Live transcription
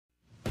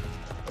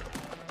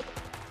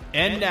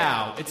And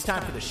now, it's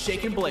time for the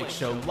Shake and Blake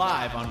Show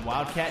live on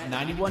Wildcat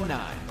 91.9.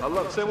 I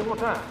love it. Say it one more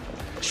time.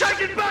 Shake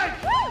and bake!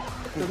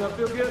 Does that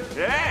feel good?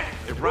 Yeah,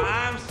 it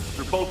rhymes.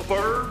 They're both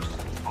verbs.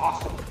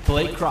 Awesome.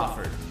 Blake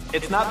Crawford.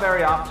 It's not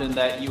very often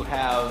that you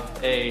have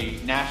a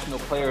National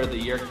Player of the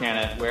Year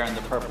candidate wearing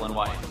the purple and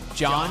white.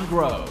 John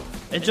Grove.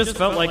 It just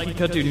felt like he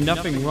could do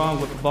nothing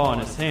wrong with the ball in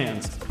his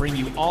hands. Bring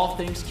you all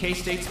things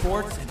K-State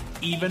sports and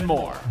even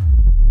more.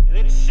 And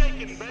it's Shake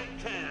and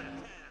Bake time.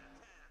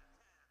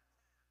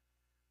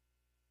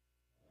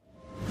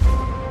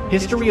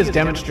 History has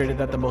demonstrated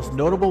that the most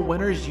notable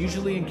winners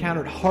usually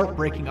encountered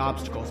heartbreaking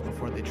obstacles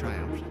before they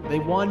triumphed. They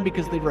won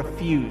because they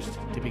refused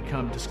to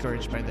become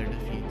discouraged by their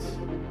defeats.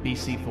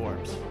 B.C.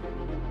 Forbes.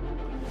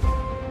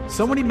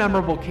 So many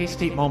memorable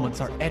K-State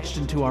moments are etched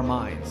into our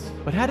minds.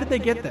 But how did they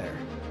get there?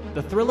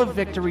 The thrill of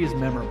victory is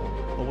memorable,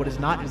 but what is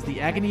not is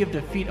the agony of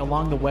defeat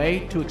along the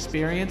way to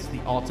experience the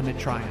ultimate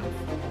triumph.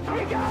 He got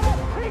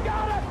it! He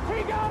got it!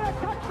 He got it!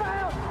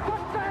 Touchdown!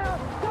 Touchdown!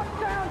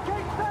 Touchdown!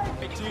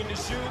 K-State! 18 to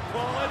shoot,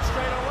 pull it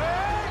straight away.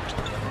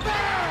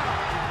 Bam!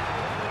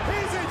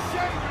 He's in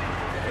shape.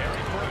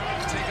 Very quick,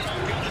 taking on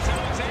Gildas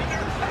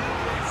Alexander.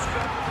 He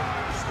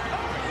scores!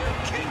 Are you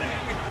kidding?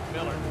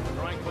 Miller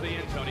throwing for the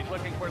end zone. He's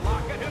looking for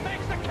Lockett, who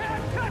makes the catch.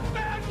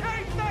 Touchdown,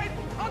 K-State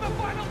on the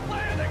final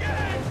play of the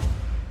game.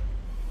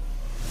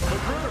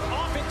 McGruder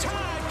off in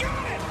time,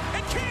 got it,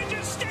 and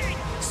Kansas State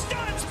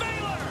stuns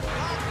Baylor.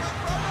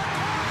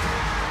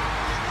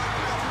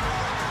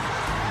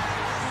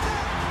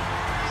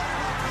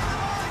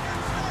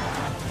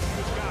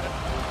 Who's got it?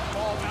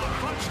 Ball out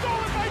front,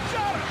 stolen by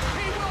Jones.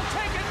 He will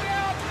take it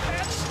down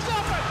and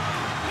stuff it.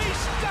 He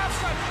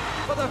stuffs it.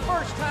 For the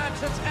first time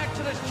since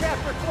Exodus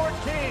chapter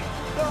 14,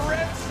 the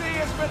Red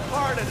Sea has been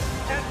parted,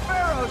 and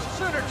Pharaoh's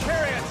Sooner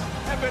chariots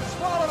have been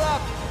swallowed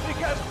up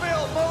because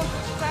Bill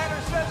Moses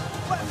Snyder says,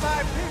 let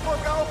my people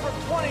go from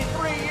 23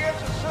 years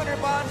of Sooner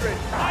bondage.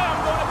 I am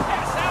going to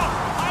pass out.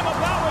 I'm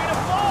about ready to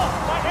fall.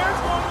 My hair's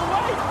going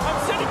away. I'm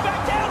sitting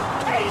back down.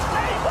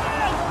 K-State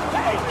wins!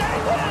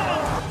 K-State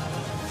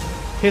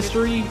wins!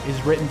 History is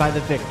written by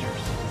the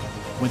victors.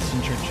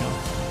 Winston Churchill.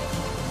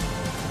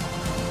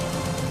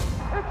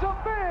 It's a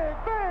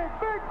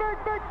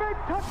big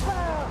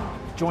touchdown!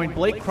 Join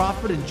Blake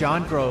Crawford and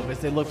John Grove as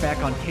they look back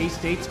on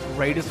K-State's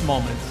greatest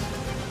moments.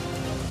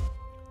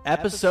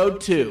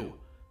 Episode 2,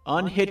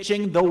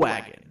 Unhitching the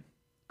Wagon.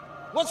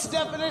 What's the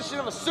definition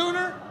of a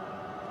Sooner?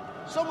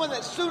 Someone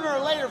that sooner or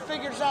later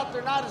figures out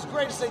they're not as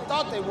great as they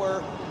thought they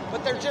were,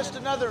 but they're just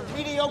another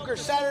mediocre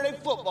Saturday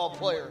football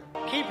player.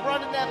 Keep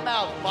running that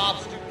mouth,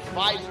 Bob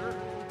Stoops-Pfizer.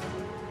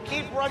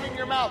 Keep running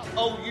your mouth,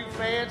 OU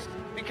fans,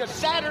 because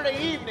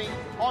Saturday evening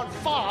on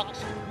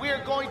Fox, we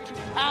are going to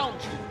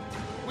pound you.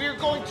 We are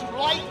going to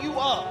light you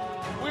up.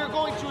 We are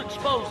going to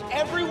expose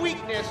every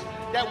weakness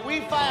that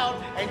we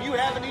found and you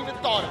haven't even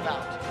thought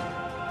about.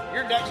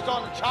 You're next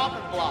on the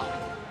chopping block.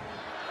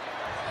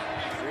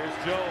 Here's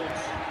Jones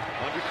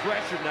under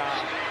pressure now.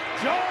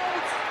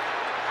 Jones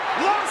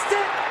lost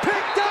it,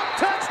 picked up,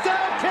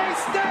 touchdown,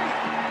 K-State.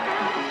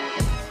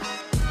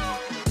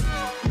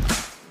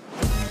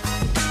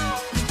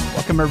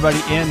 Welcome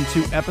everybody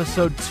into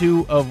episode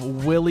 2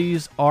 of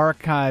Willie's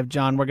Archive.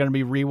 John, we're going to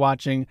be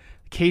rewatching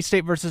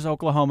K-State versus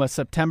Oklahoma,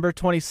 September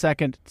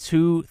 22nd,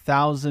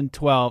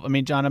 2012. I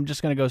mean, John, I'm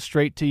just going to go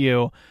straight to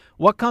you.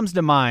 What comes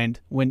to mind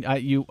when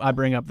I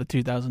bring up the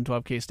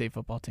 2012 K-State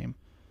football team?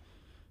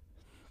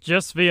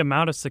 Just the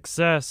amount of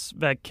success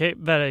that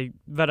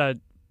a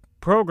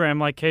program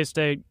like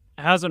K-State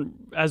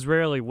has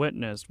rarely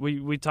witnessed.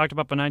 We talked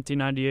about the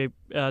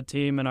 1998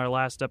 team in our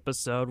last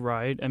episode,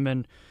 right? And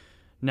then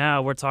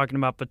now we're talking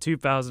about the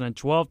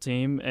 2012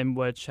 team, in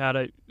which had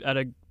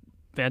a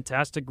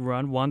fantastic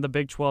run, won the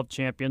Big 12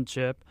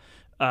 championship,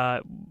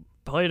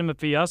 played in the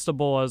Fiesta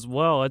Bowl as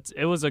well.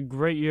 It was a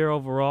great year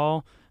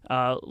overall,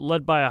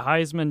 led by a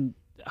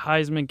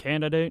Heisman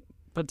candidate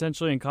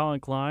potentially in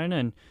Colin Klein,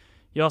 and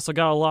you also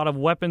got a lot of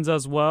weapons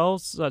as well,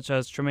 such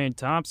as Tremaine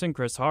Thompson,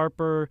 Chris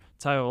Harper,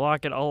 Tyler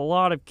Lockett, a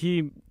lot of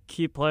key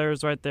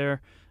players right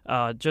there,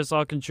 just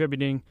all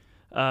contributing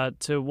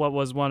to what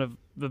was one of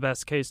the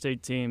best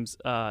K-State teams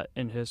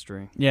in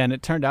history. Yeah, and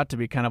it turned out to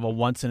be kind of a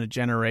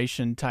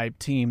once-in-a-generation type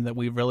team that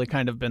we've really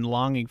kind of been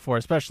longing for,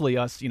 especially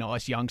us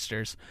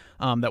youngsters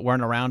that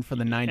weren't around for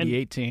the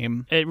 98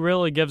 team. It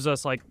really gives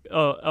us like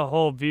a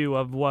whole view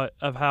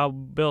of how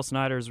Bill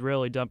Snyder's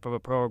really done for the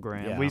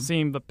program. Yeah. We've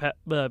seen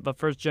the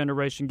first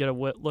generation get a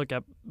look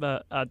at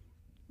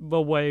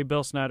the way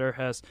Bill Snyder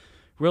has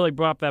really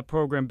brought that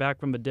program back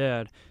from the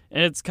dead.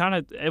 And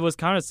it was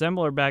kind of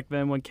similar back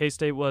then when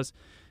K-State was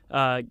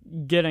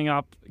getting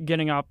up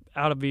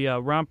out of the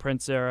Ron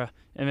Prince era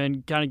and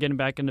then kind of getting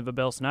back into the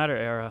Bill Snyder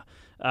era.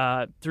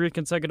 3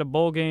 consecutive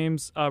bowl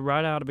games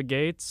right out of the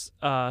gates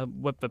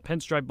with the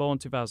Pinstripe Bowl in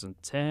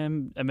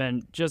 2010, and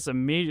then just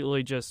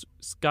immediately just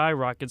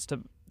skyrockets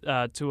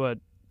to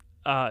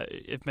a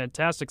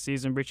fantastic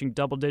season, reaching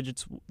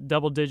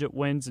double-digit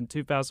wins in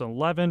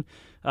 2011.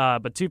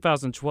 But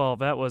 2012,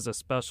 that was a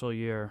special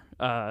year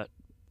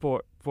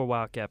for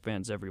Wildcat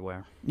fans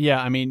everywhere.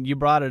 Yeah, I mean, you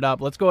brought it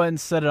up. Let's go ahead and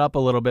set it up a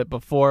little bit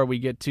before we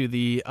get to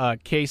the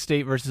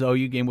K-State versus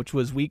OU game, which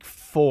was week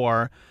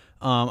 4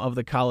 of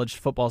the college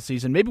football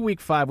season. Maybe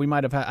week 5 we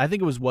might have had. I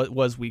think it was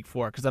week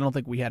 4 because I don't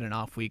think we had an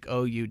off week.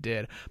 OU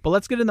did. But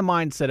let's get in the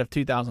mindset of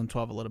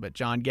 2012 a little bit.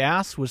 John,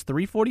 Gas was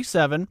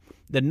 347.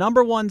 The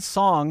number one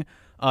song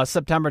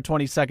September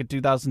 22nd,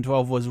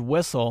 2012 was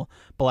Whistle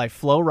by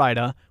Flo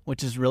Rida,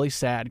 which is really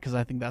sad because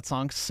I think that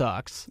song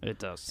sucks. It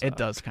does suck. It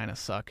does kind of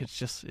suck. It's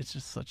just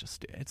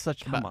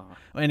such Come on.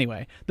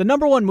 Anyway, the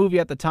number one movie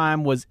at the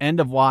time was End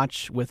of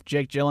Watch with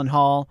Jake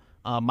Gyllenhaal,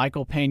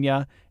 Michael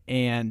Pena,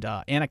 and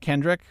Anna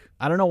Kendrick.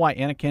 I don't know why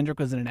Anna Kendrick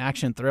was in an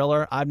action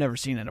thriller. I've never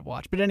seen End of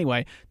Watch. But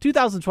anyway,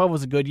 2012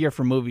 was a good year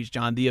for movies,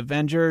 John. The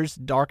Avengers,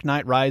 Dark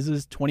Knight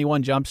Rises,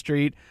 21 Jump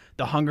Street,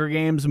 The Hunger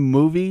Games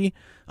movie.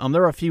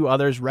 There were a few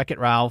others, Wreck-It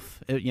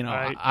Ralph.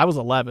 I was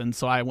 11,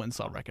 so I went and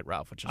saw Wreck-It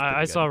Ralph, which is pretty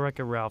I good. saw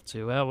Wreck-It Ralph,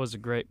 too. That was a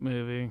great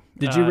movie.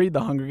 Did you read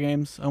The Hunger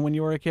Games when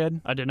you were a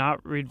kid? I did not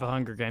read The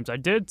Hunger Games. I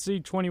did see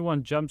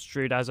 21 Jump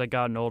Street as I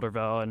got older,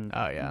 though. And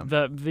oh, yeah.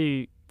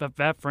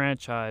 That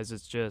franchise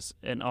is just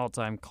an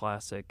all-time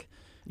classic.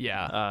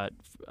 Yeah,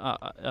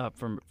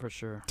 for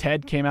sure.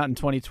 Ted came out in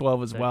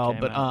 2012 as well,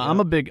 but out, I'm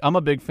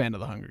a big fan of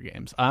the Hunger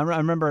Games. I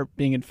remember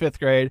being in 5th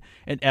grade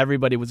and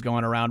everybody was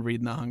going around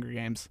reading the Hunger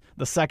Games.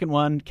 The second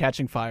one,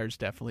 Catching Fire, is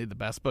definitely the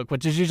best book,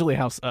 which is usually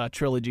how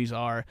trilogies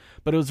are.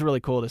 But it was really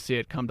cool to see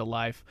it come to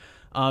life.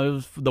 It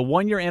was the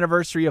 1-year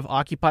anniversary of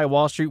Occupy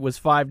Wall Street was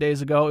 5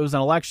 days ago. It was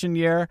an election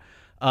year.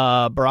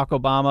 Barack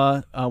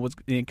Obama was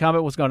the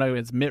incumbent, was going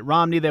against Mitt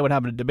Romney. They would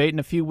have a debate in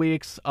a few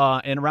weeks.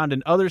 And around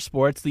in other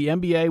sports, the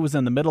NBA was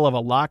in the middle of a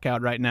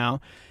lockout right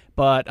now,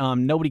 but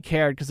nobody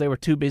cared because they were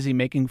too busy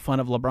making fun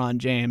of LeBron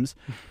James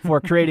for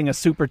creating a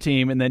super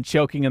team and then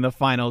choking in the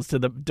finals to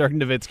the Dirk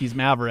Nowitzki's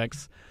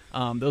Mavericks.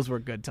 Those were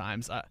good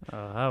times. That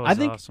was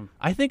awesome.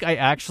 I think I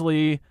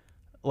actually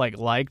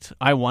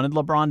I wanted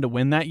LeBron to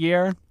win that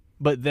year.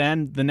 But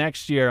then the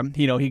next year,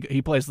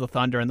 he plays the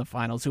Thunder in the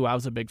finals, who I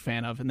was a big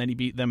fan of, and then he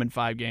beat them in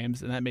 5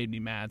 games, and that made me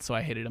mad, so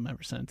I hated him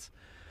ever since.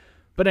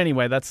 But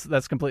anyway,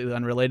 that's completely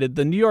unrelated.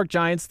 The New York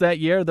Giants that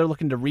year, they're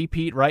looking to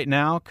repeat right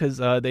now because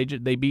they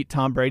beat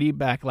Tom Brady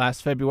back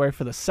last February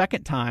for the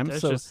second time.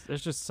 There's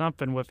just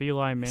something with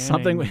Eli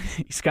Manning.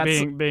 He's got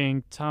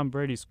being Tom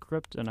Brady's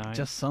kryptonite.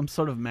 Just some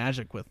sort of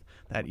magic with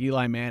that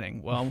Eli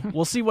Manning. Well,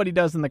 we'll see what he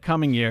does in the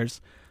coming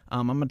years.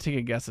 I'm going to take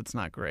a guess it's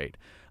not great.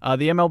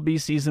 The MLB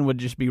season would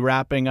just be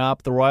wrapping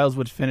up. The Royals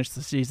would finish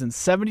the season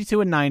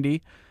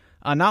 72-90.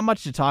 Not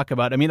much to talk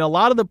about. I mean, a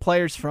lot of the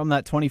players from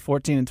that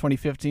 2014 and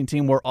 2015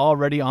 team were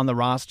already on the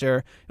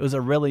roster. It was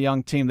a really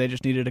young team. They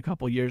just needed a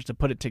couple years to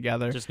put it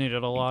together. Just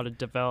needed a lot of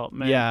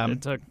development. Yeah.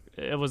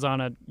 It was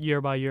on a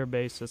year-by-year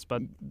basis,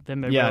 but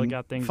then they really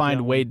got things find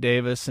going. Wade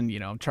Davis and,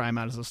 try him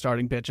out as a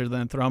starting pitcher,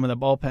 then throw him in the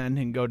bullpen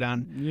and go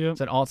down. Yep.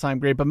 It's an all-time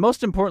great. But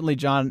most importantly,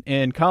 John,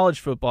 in college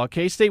football,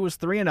 K-State was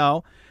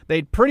 3-0.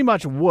 They'd pretty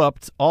much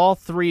whooped all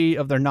 3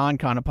 of their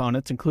non-con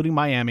opponents, including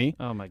Miami.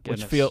 Oh, my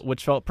goodness.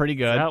 Which felt pretty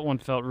good. That one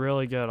felt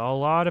really good. A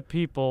lot of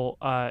people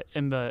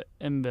in the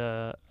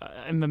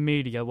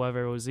media,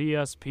 whether it was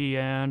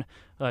ESPN,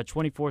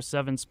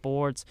 24/7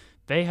 Sports,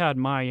 they had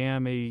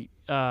Miami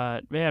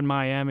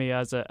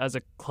as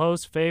a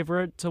close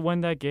favorite to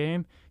win that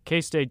game.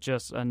 K-State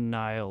just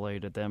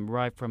annihilated them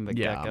right from the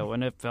get-go,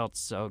 and it felt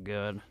so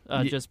good.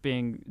 Just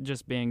being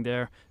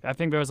there. I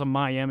think there was a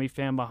Miami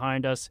fan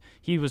behind us.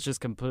 He was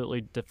just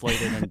completely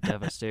deflated and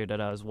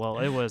devastated as well.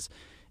 It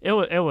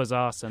was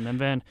awesome. And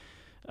then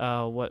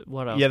what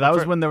else? Yeah, that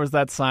was when there was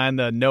that sign,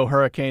 there's no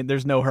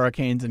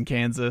hurricanes in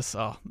Kansas.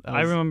 Oh,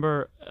 I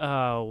remember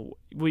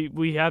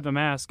we had the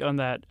mask on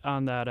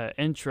that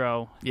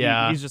intro.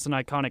 Yeah. He's just an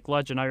iconic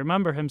legend. I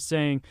remember him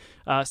saying,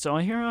 so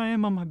here I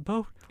am on my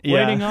boat,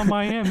 waiting on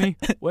Miami,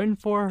 waiting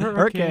for a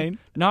hurricane.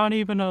 Not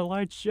even a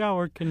light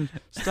shower can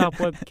stop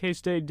what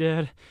K-State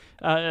did.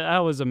 That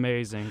was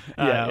amazing.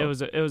 It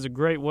was a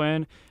great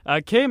win.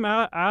 Came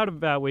out of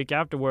that week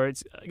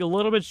afterwards a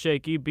little bit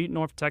shaky. Beat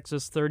North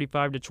Texas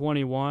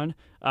 35-21,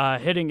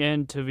 hitting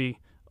into the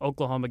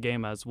Oklahoma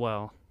game as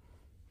well.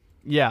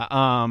 Yeah,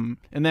 and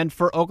then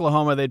for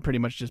Oklahoma, they'd pretty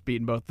much just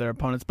beaten both their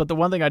opponents. But the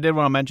one thing I did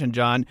want to mention,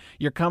 John,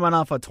 you're coming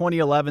off a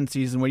 2011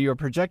 season where you were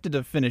projected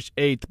to finish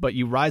 8th, but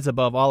you rise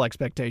above all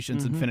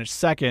expectations and finish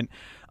 2nd.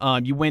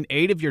 You win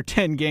 8 of your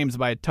 10 games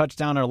by a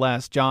touchdown or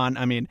less, John.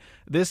 I mean,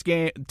 this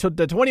game,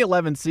 the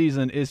 2011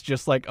 season is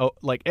just like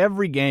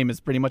every game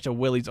is pretty much a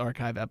Willie's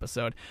Archive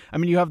episode. I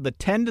mean, you have the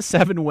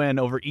 10-7 win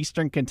over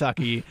Eastern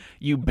Kentucky.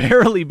 You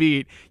barely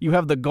beat. You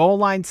have the goal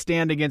line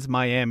stand against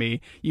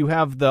Miami. You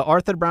have the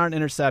Arthur Brown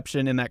interception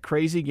in that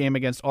crazy game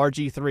against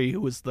RG3, who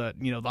was the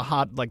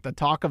hot, the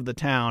talk of the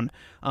town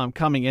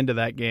coming into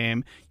that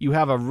game. You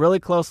have a really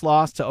close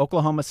loss to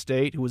Oklahoma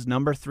State, who was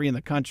number 3 in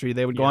the country.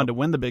 They would go on to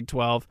win the Big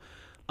 12.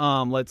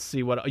 Let's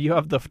see what you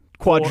have, the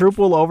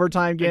quadruple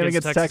overtime game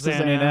against Texas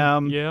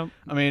A&M. Yeah.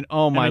 I mean,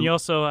 oh my. And you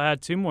also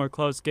had 2 more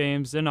close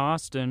games in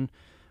Austin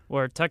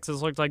where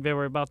Texas looked like they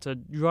were about to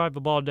drive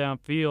the ball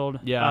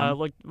downfield. Yeah.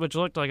 Which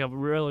looked like a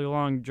really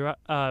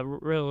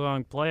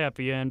long play at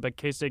the end, but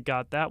K-State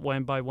got that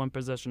win by one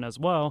possession as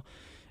well.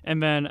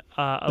 And then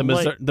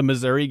the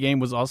Missouri game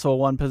was also a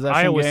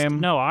one-possession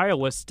game.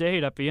 Iowa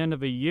State at the end of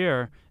the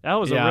year. That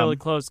was a really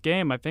close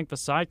game. I think the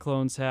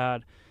Cyclones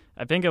had.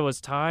 I think it was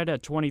tied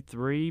at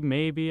 23,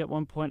 maybe at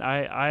one point.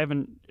 I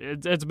haven't.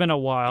 It's been a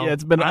while. Yeah,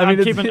 it's been.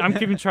 I'm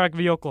keeping track of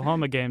the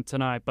Oklahoma game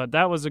tonight, but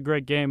that was a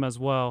great game as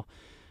well.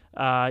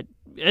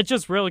 It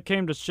just really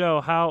came to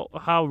show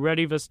how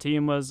ready this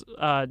team was.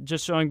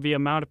 Just showing the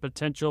amount of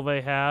potential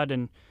they had,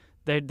 and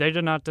they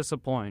did not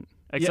disappoint.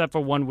 Except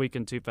for 1 week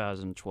in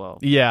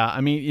 2012. Yeah,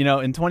 I mean,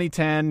 in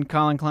 2010,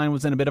 Colin Klein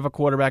was in a bit of a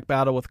quarterback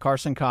battle with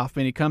Carson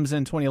Kaufman. He comes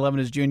in 2011,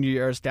 his junior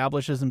year,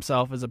 establishes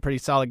himself as a pretty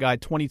solid guy.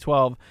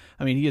 2012,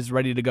 I mean, he is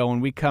ready to go,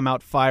 and we come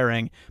out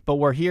firing. But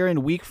we're here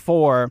in week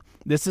 4.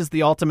 This is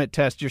the ultimate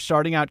test. You're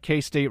starting out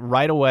K-State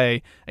right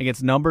away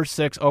against number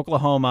 6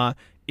 Oklahoma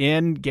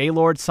in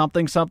Gaylord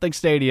something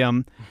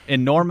Stadium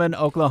in Norman,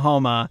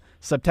 Oklahoma,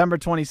 September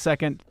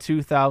 22nd,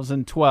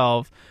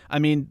 2012. I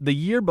mean, the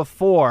year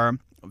before,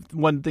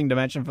 one thing to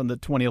mention from the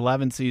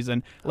 2011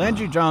 season,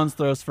 Landry Jones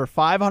throws for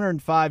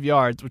 505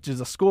 yards, which is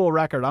a school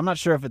record. I'm not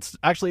sure if it's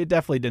actually, it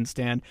definitely didn't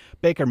stand.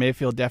 Baker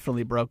Mayfield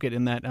definitely broke it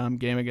in that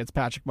game against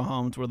Patrick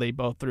Mahomes where they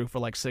both threw for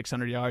like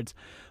 600 yards.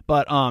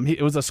 But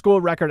it was a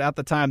school record at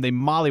the time. They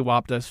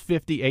mollywopped us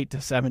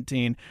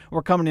 58-17.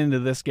 We're coming into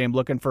this game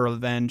looking for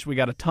revenge. We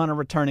got a ton of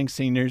returning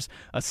seniors,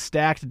 a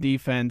stacked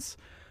defense,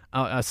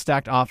 a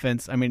stacked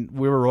offense. I mean,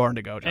 we were roaring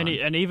to go, John.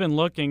 And even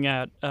looking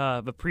at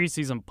the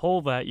preseason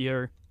poll that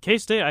year,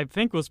 K-State, I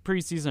think, was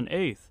preseason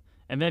 8th,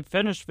 and they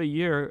finished the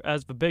year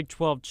as the Big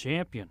 12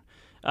 champion.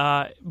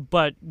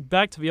 But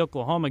back to the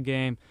Oklahoma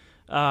game,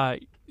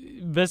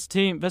 this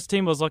team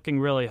was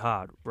looking really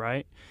hot,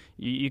 right?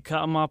 You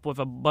come up with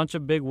a bunch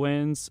of big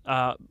wins,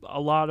 a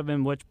lot of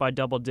them which by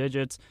double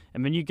digits,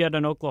 and then you get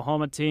an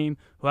Oklahoma team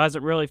who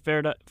hasn't really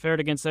fared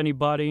against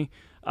anybody.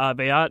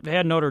 They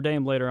had Notre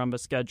Dame later on the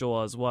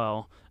schedule as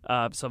well,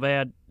 so they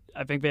had.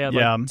 I think they had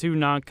like 2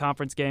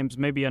 non-conference games,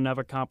 maybe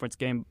another conference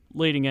game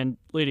leading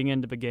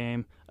into the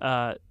game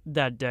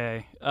that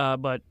day.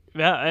 But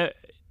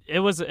it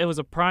was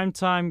a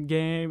primetime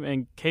game,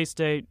 and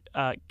K-State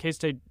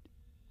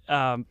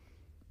was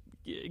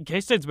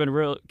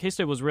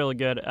really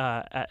good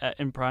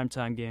in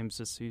primetime games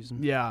this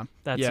season. Yeah,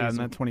 season. In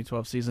that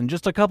 2012 season.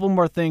 Just a couple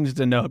more things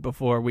to note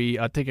before we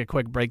take a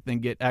quick break, then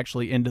get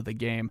actually into the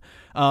game.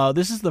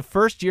 This is the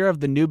first year of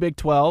the new Big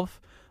 12.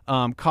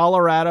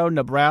 Colorado,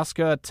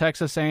 Nebraska,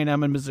 Texas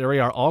A&M, and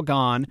Missouri are all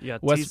gone. Yeah,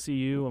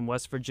 TCU and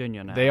West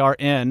Virginia now. They are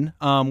in.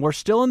 We're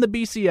still in the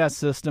BCS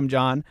system,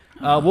 John.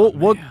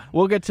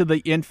 We'll get to the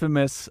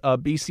infamous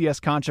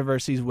BCS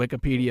controversies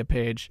Wikipedia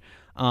page.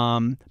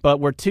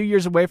 But we're 2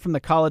 years away from the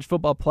college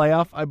football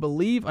playoff. I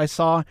believe I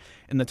saw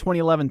in the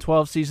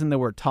 2011-12 season there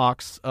were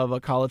talks of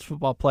a college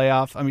football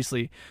playoff.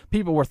 Obviously,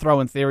 people were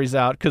throwing theories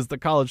out because the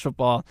college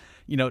football,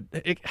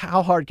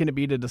 how hard can it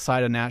be to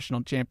decide a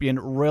national champion?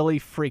 Really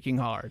freaking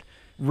hard.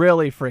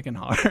 Really freaking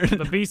hard.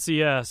 The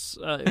BCS,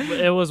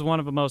 it was one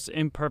of the most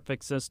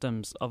imperfect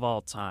systems of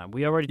all time.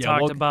 We already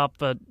talked about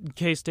the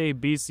K-State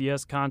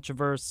BCS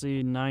controversy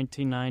in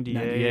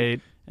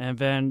 1998. And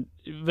then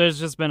there's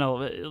just been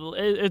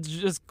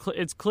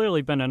it's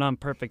clearly been an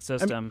imperfect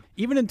system. I mean,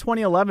 even in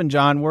 2011,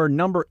 John, we're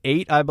number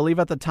 8, I believe,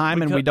 at the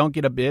time, and we don't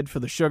get a bid for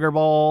the Sugar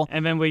Bowl.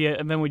 And then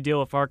we deal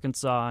with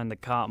Arkansas and the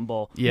Cotton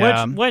Bowl.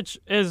 Yeah. Which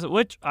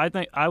I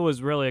think I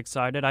was really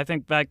excited. I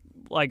think that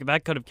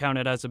could have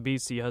counted as a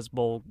BCS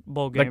bowl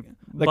game,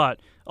 but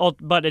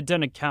it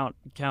didn't count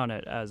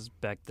it as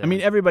back then. I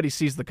mean, everybody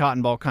sees the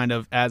Cotton Bowl kind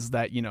of as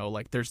that,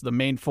 there's the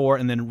main 4,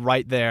 and then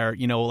right there,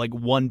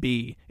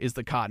 1B is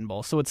the Cotton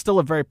Bowl. So it's still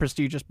a very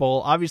prestigious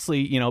bowl.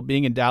 Obviously,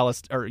 being in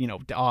Dallas or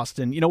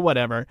Austin,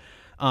 whatever,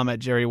 at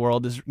Jerry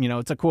World is,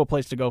 it's a cool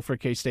place to go for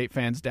K-State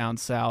fans down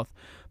south.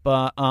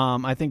 But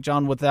I think,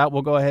 John, with that,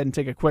 we'll go ahead and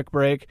take a quick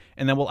break,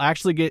 and then we'll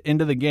actually get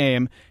into the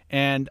game.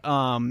 And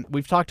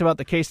we've talked about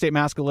the K-State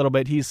mask a little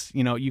bit. He's,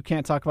 you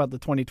can't talk about the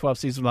 2012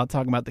 season without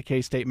talking about the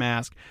K-State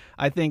mask.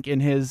 I think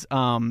in his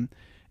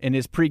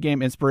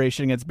pregame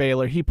inspiration against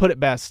Baylor, he put it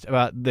best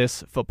about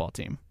this football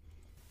team.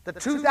 The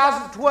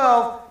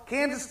 2012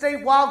 Kansas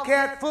State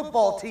Wildcat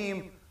football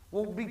team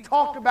will be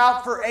talked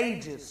about for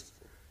ages.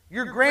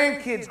 Your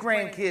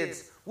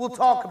grandkids will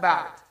talk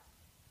about it.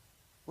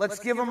 Let's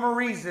give them a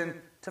reason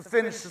to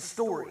finish the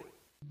story.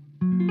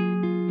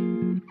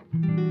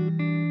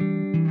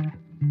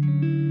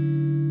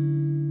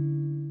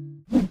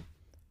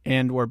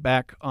 And we're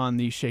back on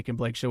the Shake and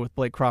Blake Show with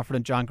Blake Crawford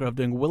and John Grove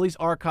doing Willie's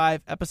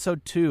Archive,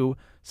 Episode 2,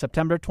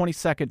 September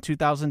 22nd,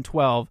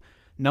 2012.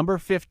 Number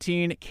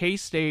 15,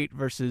 K-State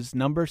versus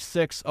number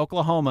 6,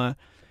 Oklahoma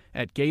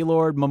at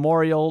Gaylord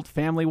Memorial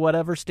Family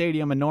Whatever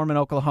Stadium in Norman,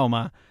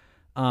 Oklahoma.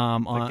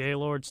 The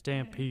Gaylord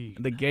Stampede.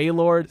 The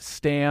Gaylord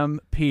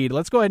Stampede.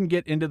 Let's go ahead and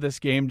get into this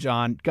game,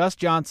 John. Gus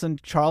Johnson,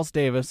 Charles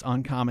Davis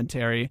on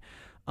commentary.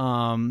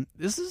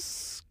 This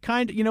is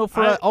kind of,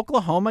 for an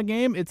Oklahoma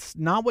game, it's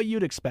not what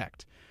you'd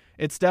expect.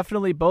 it's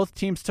definitely both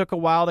teams took a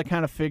while to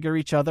kind of figure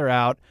each other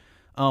out.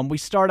 We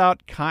start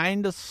out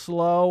kind of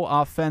slow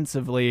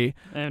offensively.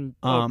 And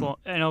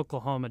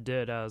Oklahoma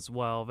did as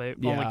well. They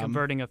only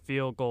converting a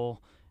field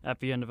goal at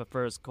the end of the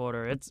first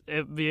quarter.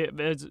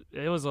 It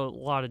was a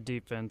lot of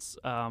defense,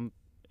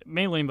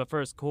 mainly in the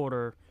first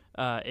quarter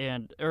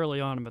and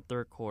early on in the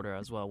third quarter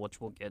as well, which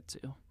we'll get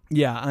to.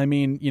 Yeah, I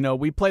mean,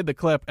 we played the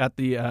clip at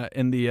the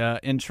in the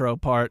intro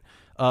part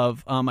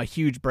of a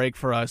huge break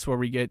for us where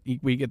we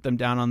get them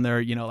down on their,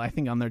 I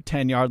think on their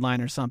 10-yard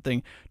line or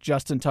something.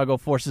 Justin Tuggle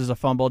forces a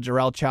fumble.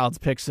 Jarrell Childs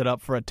picks it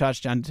up for a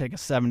touchdown to take a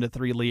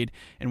 7-3 lead.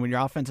 And when your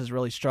offense is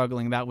really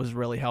struggling, that was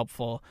really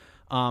helpful.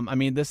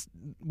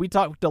 We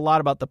talked a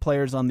lot about the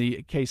players on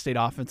the K-State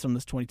offense from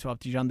this 2012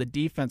 team. The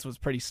defense was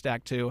pretty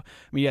stacked too.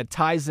 You had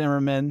Ty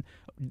Zimmerman,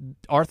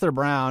 Arthur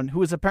Brown, who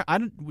was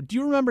do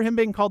you remember him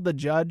being called the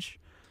judge?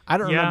 I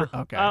don't remember.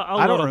 Okay,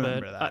 I don't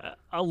remember that.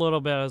 A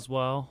little bit as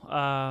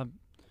well.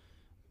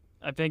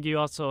 I think you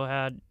also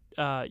had,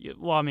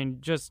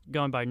 just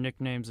going by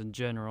nicknames in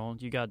general,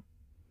 you got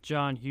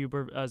John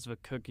Hubert as the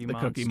Cookie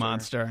Monster. The Cookie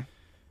Monster.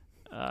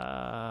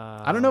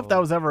 I don't know if that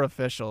was ever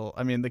official.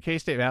 I mean, the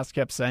K-State Mass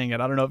kept saying it.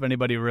 I don't know if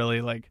anybody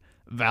really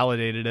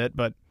validated it,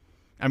 but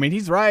I mean,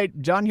 he's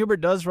right. John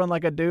Hubert does run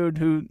like a dude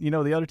who,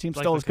 the other team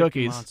stole his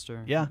cookies.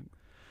 Monster. Yeah.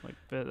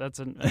 That's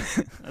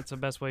the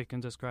best way you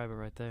can describe it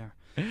right there.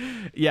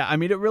 Yeah, I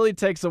mean, it really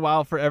takes a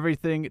while for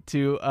everything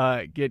to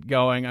get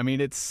going. I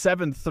mean, it's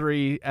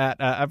 7-3 at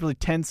I believe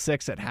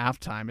 10-6 at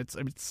halftime.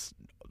 It's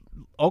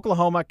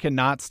Oklahoma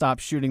cannot stop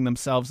shooting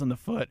themselves in the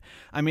foot.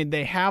 I mean,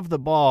 they have the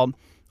ball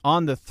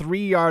on the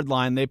 3-yard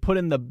line. They put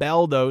in the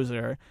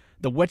Belldozer,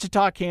 the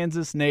Wichita,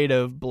 Kansas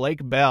native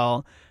Blake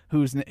Bell,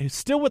 who's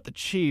still with the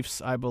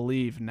Chiefs, I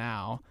believe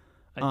now.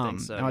 I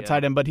think so. Yeah.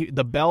 Tight end, but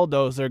the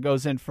Belldozer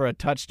goes in for a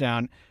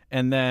touchdown,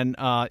 and then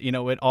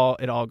it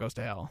all goes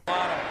to hell.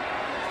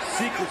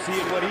 Secrecy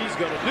in what he's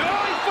going to do.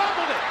 Oh, he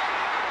fumbled it,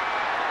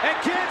 and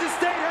Kansas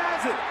State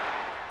has it.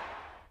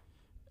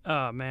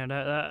 Oh man,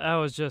 that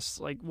was just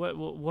like what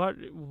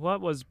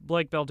was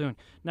Blake Bell doing?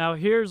 Now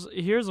here's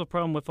a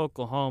problem with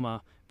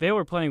Oklahoma. They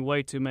were playing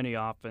way too many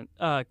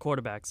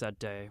quarterbacks that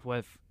day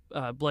with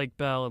Blake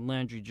Bell and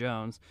Landry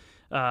Jones.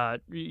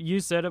 You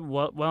said it,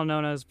 well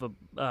known as the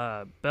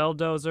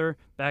Belldozer.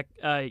 Back,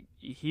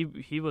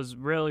 he was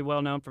really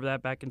well known for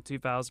that back in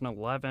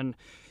 2011.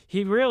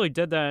 He really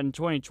did that in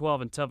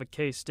 2012 until the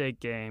K-State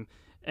game,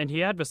 and he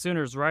had the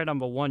Sooners right on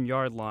the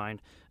 1-yard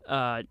line.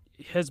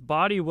 His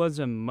body was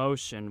in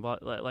motion,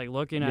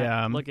 looking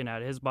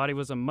at it, his body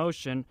was in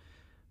motion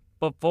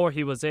before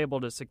he was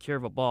able to secure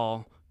the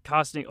ball,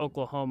 costing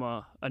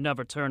Oklahoma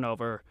another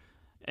turnover.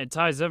 And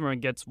Ty Zimmerman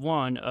gets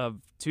one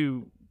of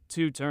two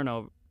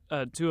turnovers.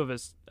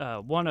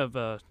 One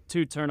of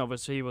two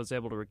turnovers he was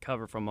able to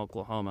recover from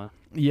Oklahoma.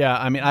 Yeah,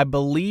 I mean, I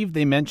believe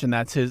they mentioned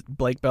that's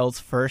Blake Bell's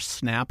first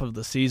snap of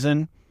the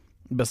season.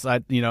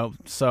 Besides,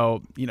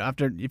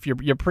 after if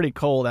you're pretty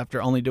cold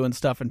after only doing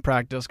stuff in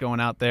practice, going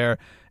out there,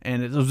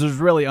 and it was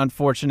really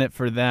unfortunate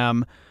for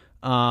them.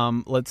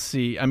 Let's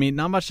see. I mean,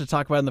 not much to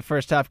talk about in the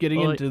first half.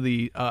 Getting into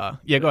the go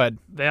ahead.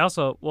 They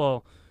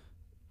also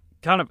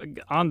kind of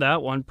on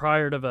that one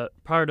prior to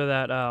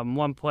that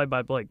one play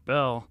by Blake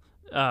Bell.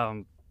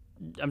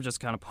 I'm just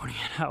kind of pointing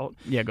it out.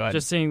 Yeah, go ahead.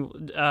 Just seeing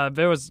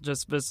there was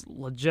just this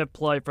legit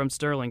play from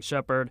Sterling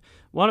Shepard,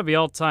 one of the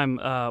all-time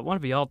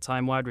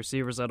wide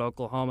receivers at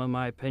Oklahoma, in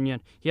my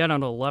opinion. He had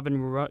an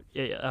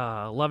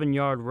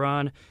 11-yard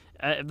run,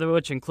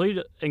 which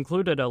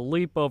included a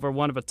leap over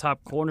one of the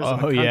top corners in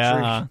the country,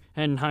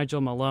 and Nigel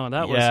Malone.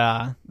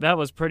 That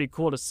was pretty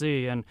cool to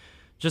see, and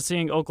just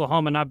seeing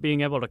Oklahoma not being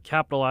able to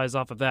capitalize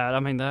off of that. I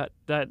mean, that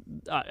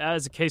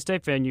as a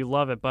K-State fan, you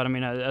love it. But, I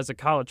mean, as a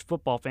college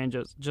football fan,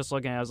 just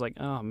looking at it, I was like,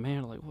 oh,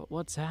 man,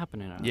 what's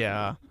happening?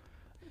 Yeah.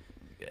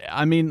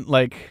 I mean,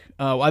 I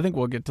think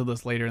we'll get to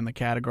this later in the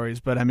categories.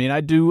 But, I mean, I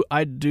do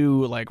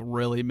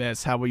really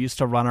miss how we used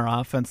to run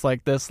our offense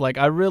like this.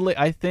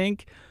 I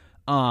think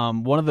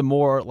one of the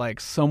more,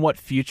 somewhat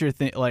future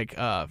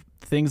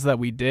things that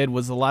we did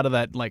was a lot of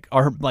that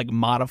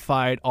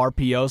modified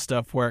RPO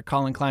stuff where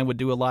Colin Klein would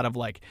do a lot of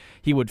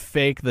he would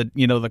fake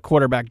the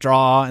quarterback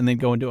draw and then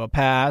go into a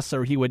pass,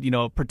 or he would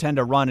pretend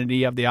to run and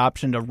he have the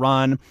option to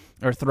run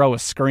or throw a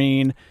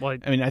screen.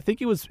 I mean, I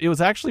think it was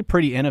actually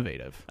pretty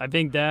innovative. I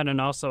think that, and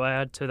also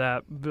add to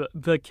that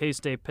the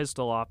K-State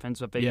pistol offense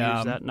that they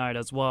used that night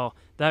as well.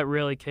 That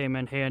really came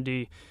in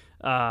handy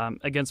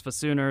against the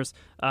Sooners.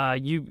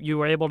 You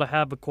were able to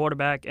have a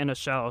quarterback in a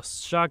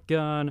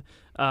shotgun.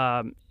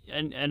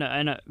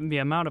 And the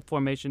amount of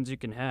formations you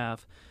can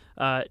have,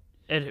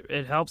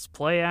 it helps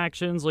play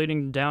actions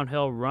leading to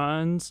downhill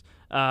runs.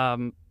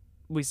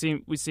 We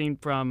seen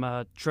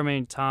from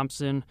Tremaine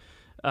Thompson,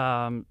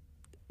 I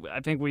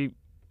think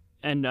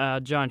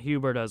John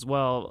Hubert as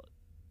well.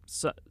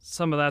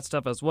 Some of that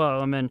stuff as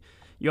well. I mean,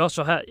 you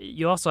also had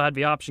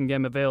the option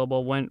game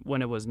available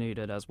when it was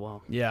needed as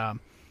well. Yeah.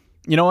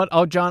 You know what?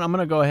 Oh, John, I'm going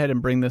to go ahead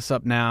and bring this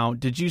up now.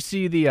 Did you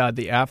see the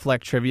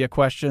Affleck trivia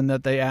question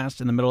that they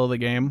asked in the middle of the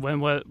game?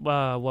 What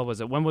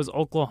was it? When was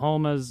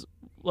Oklahoma's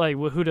like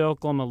who did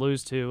Oklahoma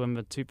lose to in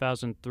the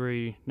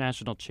 2003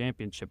 national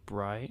championship?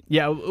 Right.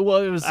 Yeah, well,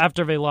 it was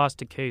After they lost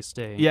to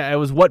K-State. Yeah, it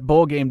was what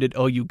bowl game did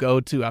OU go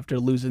to after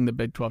losing the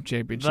Big 12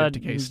 championship to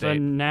The K-State?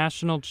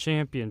 national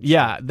championship.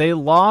 Yeah, they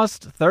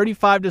lost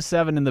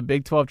 35-7 in the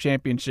Big 12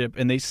 championship,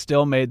 and they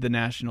still made the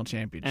national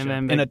championship.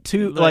 And then in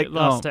they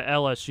lost to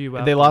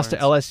LSU. They lost to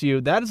afterwards.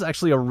 LSU. That is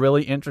actually a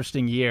really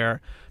interesting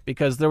year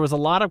because there was a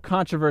lot of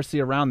controversy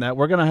around that.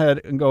 We're going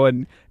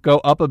to go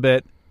up a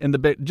bit in the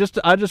big.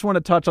 I just want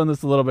to touch on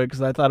this a little bit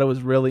because I thought it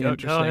was really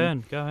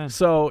interesting. Go ahead.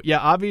 So yeah,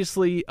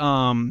 obviously,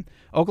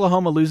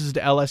 Oklahoma loses to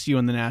LSU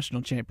in the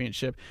national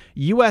championship.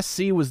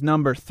 USC was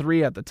number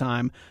 3 at the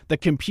time. The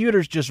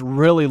computers just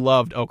really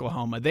loved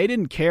Oklahoma. They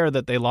didn't care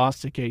that they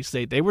lost to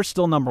K-State. They were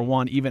still number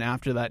 1 even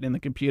after that in the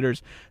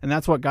computers, and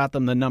that's what got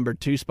them the number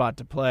 2 spot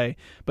to play.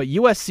 But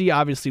USC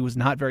obviously was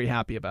not very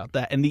happy about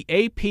that, and the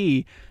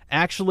AP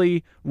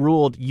actually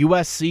ruled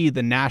USC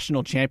the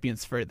national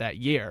champions for that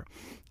year.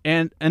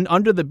 And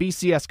under the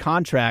BCS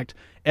contract,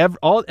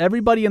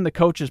 everybody in the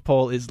coaches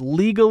poll is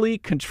legally,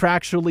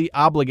 contractually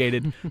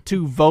obligated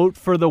to vote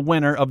for the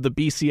winner of the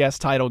BCS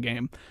title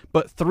game.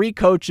 But 3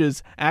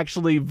 coaches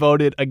actually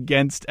voted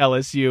against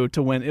LSU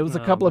to win. It was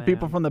a couple of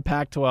people from the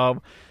Pac-12.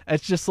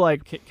 It's just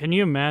like, can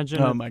you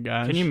imagine? Oh my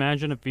gosh! Can you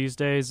imagine if these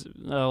days,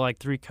 like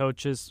 3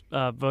 coaches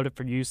voted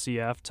for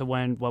UCF to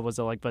win? What was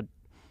it like? But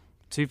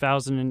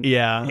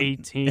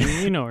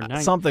 2018 or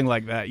 19. Something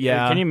like that.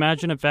 Yeah. Can you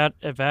imagine if that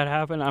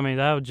happened? I mean,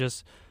 that would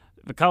just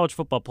the college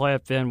football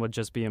playoff then would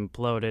just be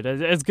imploded.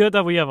 It's good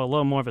that we have a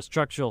little more of a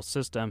structural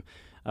system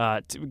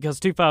because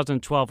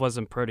 2012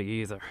 wasn't pretty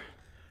either.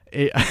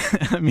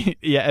 I mean,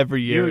 yeah,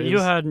 every year you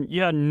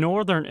had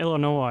Northern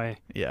Illinois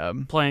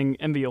playing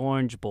in the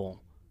Orange Bowl.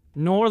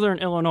 Northern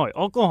Illinois.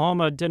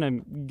 Oklahoma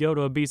didn't go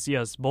to a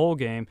BCS bowl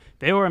game.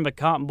 They were in the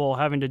Cotton Bowl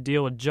having to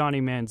deal with Johnny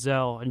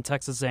Manziel and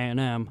Texas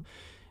A&M.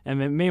 And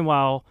then,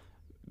 meanwhile,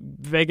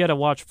 they get to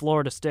watch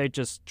Florida State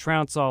just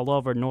trounce all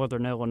over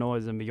Northern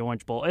Illinois in the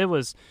Orange Bowl. It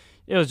was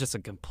just a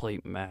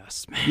complete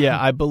mess, man. Yeah,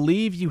 I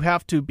believe you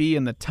have to be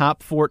in the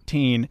top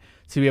 14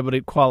 to be able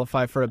to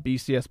qualify for a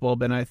BCS bowl,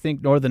 but I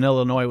think Northern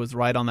Illinois was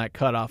right on that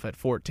cutoff at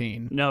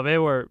 14. No, they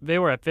were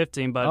at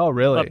 15. But oh,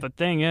 really? But the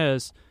thing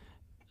is,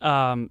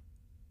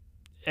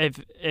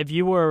 if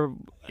you were,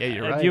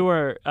 you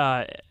were,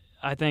 I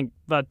think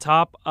the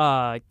top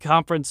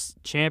conference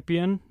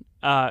champion.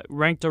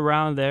 Ranked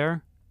around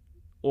there,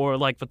 or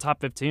like the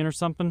top 15 or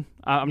something.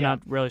 I'm not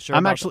really sure.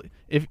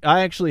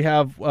 I actually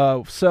have.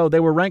 So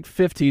they were ranked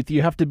 15th.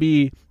 You have to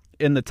be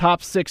in the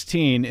top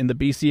 16 in the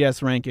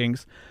BCS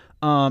rankings,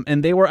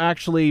 and they were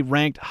actually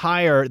ranked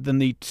higher than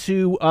the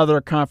 2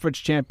 other conference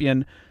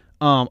champion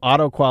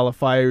auto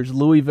qualifiers,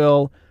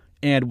 Louisville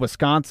and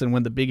Wisconsin,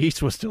 when the Big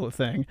East was still a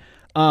thing.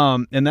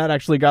 And that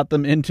actually got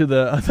them into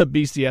the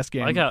BCS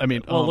game.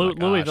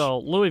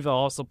 Louisville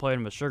also played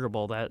in the Sugar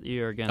Bowl that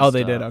year against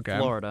they did? Okay.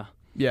 Florida.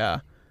 Yeah.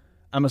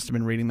 I must have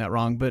been reading that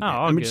wrong, but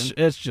it's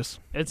the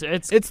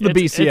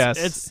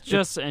BCS. It's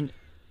just an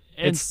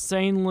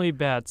insanely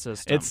bad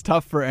system. It's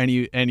tough for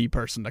any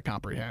person to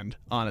comprehend,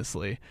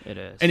 honestly. It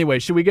is. Anyway,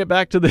 should we get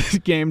back to this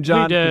game,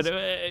 John? We did.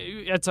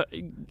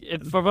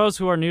 For those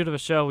who are new to the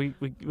show, we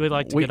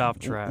like to get off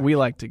track. We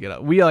like to get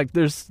up.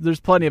 There's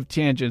plenty of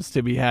tangents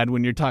to be had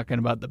when you're talking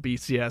about the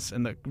BCS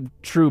and the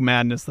true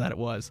madness that it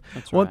was.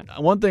 That's right.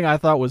 One thing I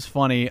thought was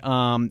funny,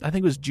 I think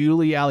it was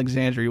Julie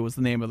Alexandria was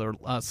the name of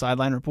the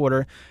sideline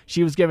reporter.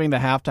 She was giving the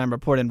halftime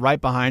report, and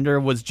right behind her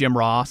was Jim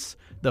Ross,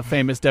 the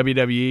famous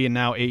WWE and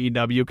now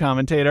AEW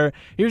commentator.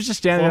 He was just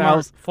standing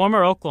there.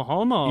 Former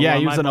Oklahoma. Yeah,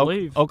 he was an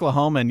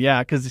Oklahoman.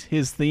 Yeah, because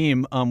his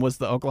theme was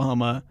the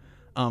Oklahoma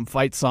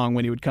fight song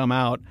when he would come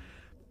out,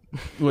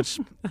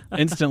 which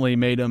instantly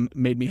made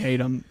me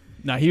hate him.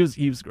 No, he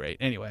was great.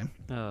 Anyway,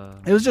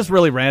 it was just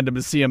really random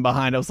to see him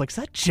behind. I was like, is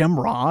that Jim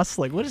Ross?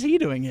 Like, what is he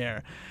doing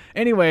here?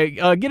 Anyway,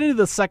 get into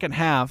the second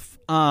half.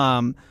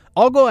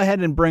 I'll go ahead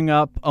and bring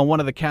up one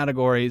of the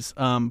categories,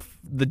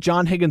 the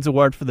John Higgins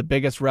Award for the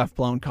biggest ref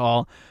blown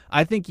call.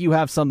 I think you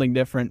have something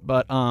different,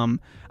 but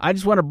I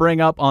just want to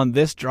bring up on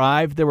this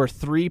drive, there were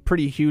 3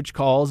 pretty huge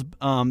calls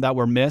that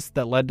were missed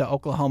that led to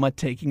Oklahoma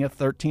taking a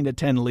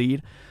 13-10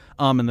 lead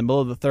in the middle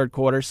of the third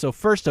quarter. So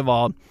first of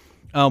all,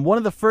 one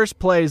of the first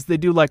plays, they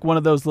do like one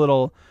of those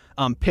little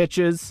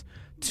pitches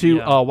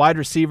to a wide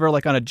receiver,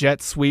 like on a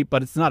jet sweep,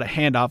 but it's not a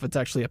handoff, it's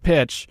actually a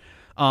pitch.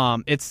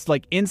 It's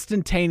like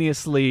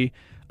instantaneously...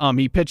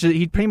 he pitches.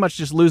 He pretty much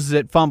just loses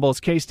it, fumbles.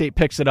 K-State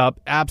picks it up.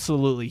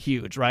 Absolutely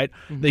huge, right?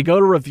 Mm-hmm. They go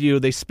to review.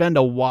 They spend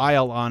a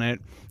while on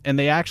it, and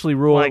they actually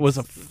rule it was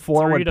a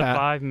forward pass. 3 to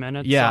 5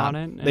 minutes on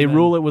it. They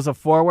rule it was a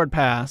forward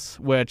pass,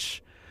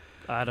 which...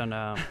 I don't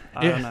know.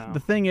 The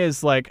thing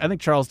is, like, I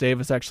think Charles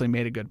Davis actually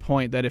made a good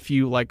point that if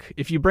you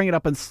bring it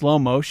up in slow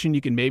motion,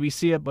 you can maybe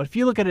see it. But if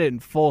you look at it in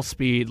full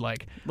speed,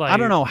 like I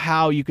don't know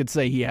how you could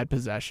say he had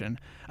possession.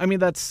 I mean,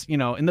 that's,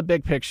 in the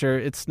big picture,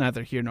 it's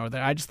neither here nor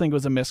there. I just think it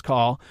was a missed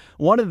call.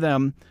 One of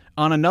them,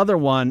 on another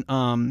one,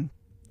 an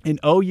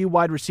OU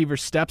wide receiver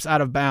steps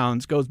out of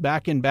bounds, goes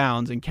back in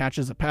bounds, and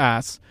catches a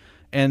pass.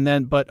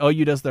 But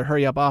OU does their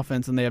hurry-up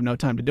offense, and they have no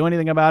time to do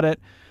anything about it.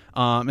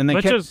 And then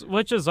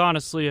which is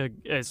honestly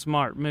a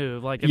smart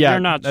move. Like if you're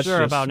not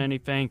sure about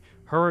anything,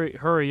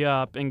 hurry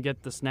up and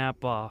get the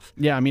snap off.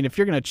 Yeah, I mean if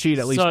you're going to cheat,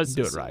 at least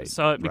do it right.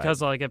 So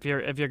because like if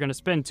you're going to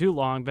spend too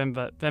long, then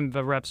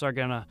the reps are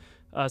going to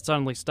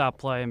suddenly stop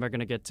play and they're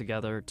going to get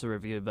together to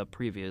review the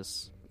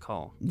previous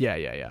call.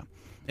 Yeah.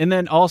 And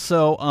then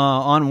also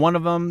on one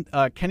of them,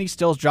 Kenny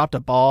Stills dropped a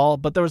ball,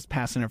 but there was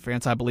pass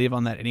interference, I believe,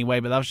 on that anyway.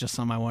 But that was just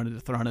something I wanted to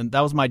throw in. That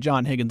was my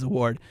John Higgins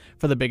award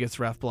for the biggest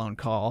ref blown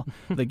call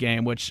of the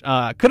game, which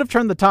could have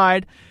turned the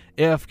tide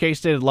if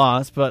K-State had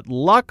lost. But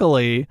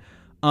luckily,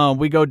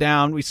 we go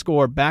down, we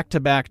score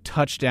back-to-back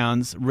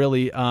touchdowns,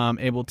 really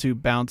able to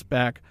bounce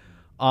back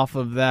off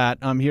of that.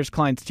 Here's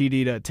Klein's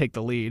TD to take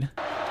the lead.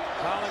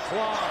 Colin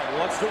Klein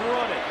wants to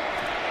run it.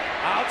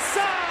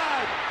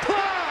 Outside!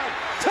 Klein!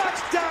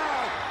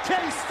 Touchdown!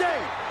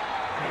 K-State!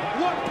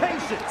 What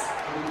patience!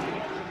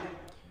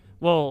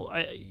 Well,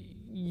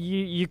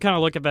 you kind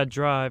of look at that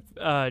drive.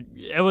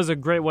 It was a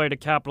great way to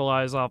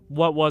capitalize off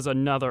what was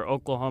another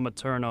Oklahoma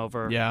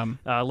turnover. Yeah.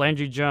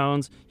 Landry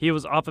Jones, he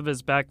was off of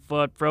his back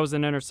foot, throws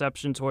an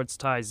interception towards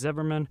Ty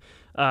Zimmerman.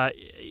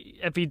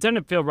 If he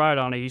didn't feel right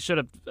on it, he should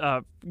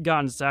have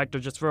gotten sacked or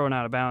just thrown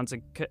out of bounds.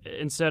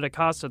 Instead, it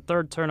cost a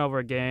third turnover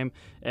a game,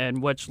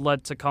 and which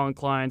led to Colin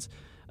Klein's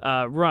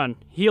run.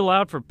 He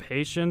allowed for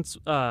patience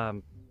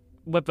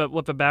with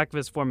the back of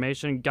his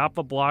formation, got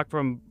the block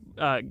from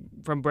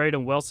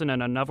Braden Wilson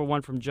and another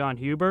one from John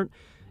Hubert.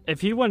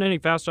 If he went any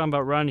faster on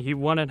that run, he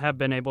wouldn't have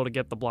been able to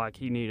get the block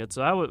he needed.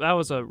 So that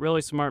was a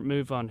really smart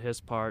move on his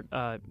part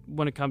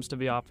when it comes to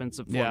the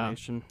offensive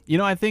formation. You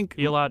know, I think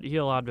he allowed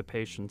the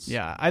patience.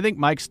 Yeah, I think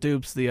Mike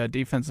Stoops, the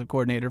defensive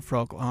coordinator for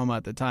Oklahoma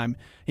at the time,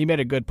 he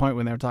made a good point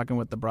when they were talking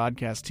with the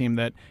broadcast team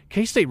that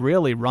K-State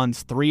really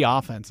runs three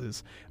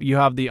offenses. You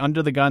have the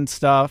under the gun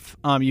stuff,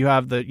 you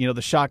have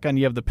the shotgun,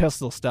 you have the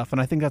pistol stuff, and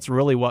I think that's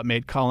really what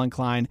made Colin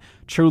Klein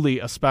truly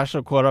a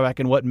special quarterback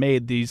and what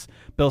made these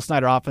Bill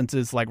Snyder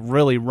offenses like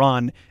really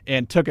run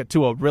and took it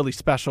to a really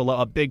special,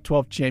 a Big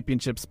 12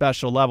 championship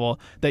special level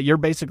that you're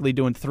basically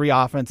doing three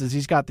offenses.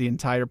 He's got the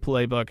entire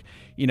playbook,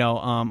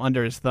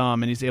 under his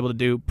thumb, and he's able to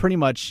do pretty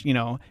much,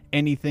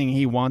 anything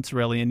he wants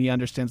really, and he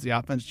understands the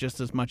offense just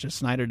as much as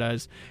Snyder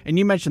does. And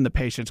you mentioned the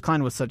patience.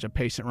 Klein was such a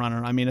patient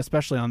runner. I mean,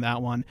 especially on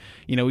that one,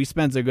 he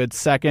spends a good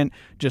second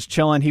just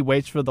chilling. He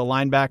waits for the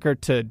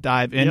linebacker to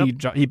dive in.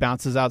 Yep. He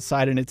bounces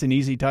outside, and it's an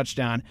easy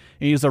touchdown.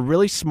 And he was a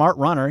really smart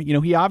runner.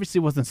 He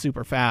obviously wasn't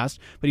super fast,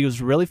 but he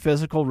was really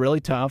physical,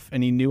 really tough,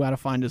 and he knew how to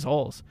find his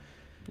holes.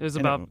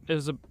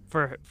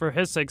 For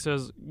his sake,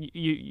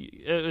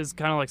 it was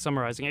kind of like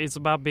summarizing. It's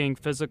about being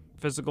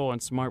physical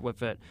and smart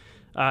with it.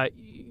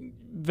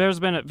 There's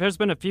been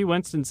a few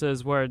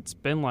instances where it's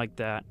been like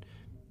that,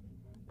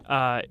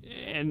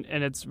 and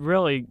it's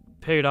really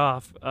paid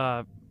off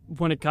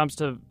when it comes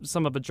to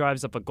some of the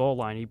drives up a goal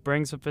line. He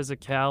brings a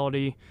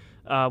physicality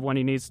when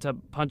he needs to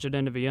punch it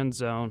into the end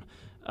zone.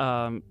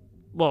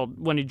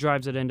 When he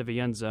drives it into the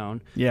end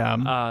zone.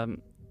 Yeah.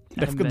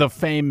 The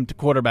famed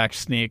quarterback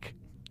sneak.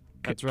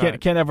 That's right.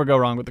 Can't ever go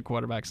wrong with the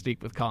quarterback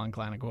sneak with Colin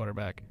Klein, a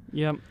quarterback.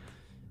 Yep.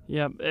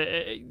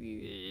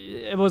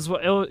 He was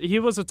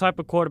a type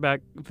of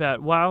quarterback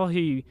that while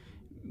he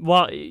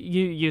wasn't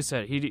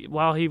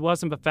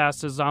the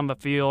fastest on the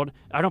field,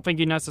 I don't think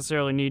you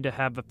necessarily need to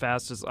have the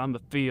fastest on the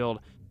field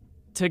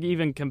to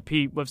even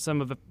compete with some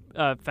of the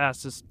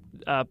fastest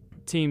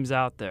teams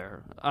out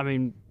there. I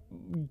mean,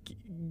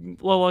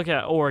 look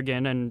at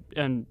Oregon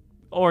and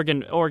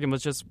Oregon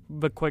was just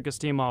the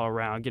quickest team all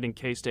around, getting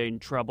K-State in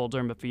trouble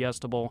during the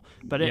Fiesta Bowl.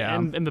 But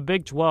in the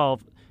Big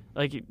 12,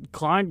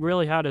 Klein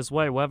really had his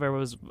way, whether it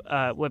was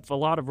with a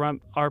lot of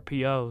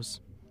RPOs.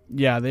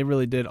 Yeah, they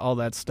really did all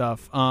that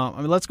stuff.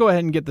 Let's go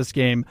ahead and get this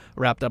game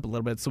wrapped up a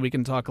little bit so we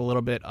can talk a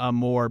little bit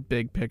more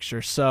big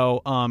picture.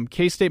 So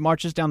K-State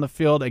marches down the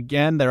field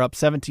again. They're up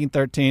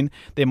 17-13.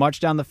 They march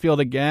down the field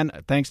again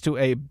thanks to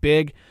a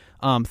big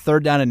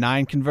 3rd down and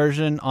 9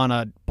 conversion on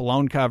a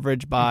blown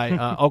coverage by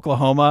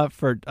Oklahoma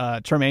for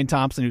Tremaine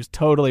Thompson, who's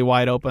totally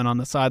wide open on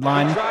the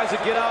sideline. Tries to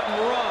get out and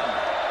run.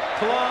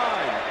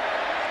 Klein.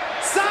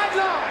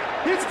 Sideline.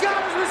 He's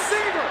got his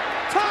receiver.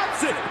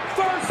 Thompson.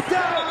 1st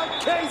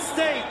down.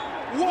 K-State.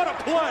 What a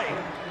play.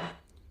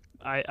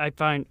 I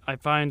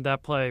find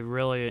that play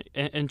really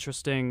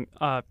interesting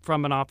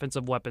from an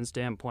offensive weapon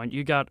standpoint.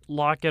 You got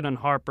Lockett and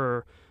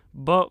Harper.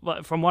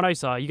 But from what I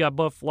saw, you got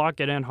both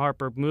Lockett and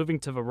Harper moving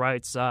to the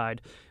right side,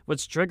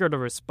 which triggered a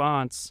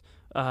response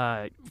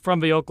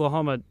from the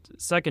Oklahoma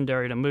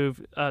secondary to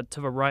move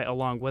to the right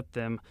along with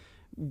them,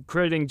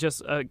 creating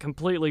just a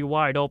completely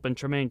wide open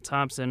Tremaine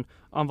Thompson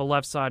on the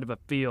left side of the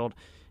field.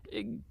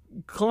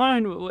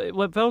 Klein,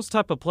 with those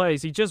type of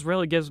plays, he just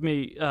really gives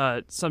me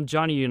some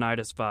Johnny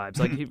Unitas vibes.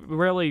 Like he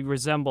really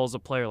resembles a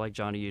player like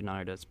Johnny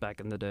Unitas back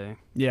in the day.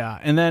 Yeah,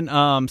 and then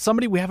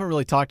somebody we haven't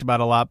really talked about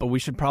a lot, but we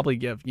should probably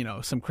give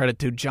some credit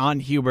to John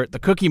Hubert, the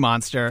Cookie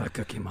Monster. The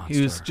Cookie Monster.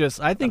 Who's just,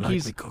 I think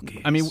he's.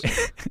 Cookies. I mean.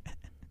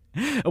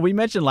 We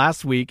mentioned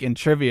last week in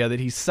trivia that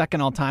he's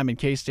second all time in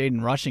K-State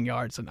in rushing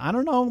yards, and I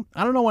don't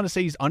want to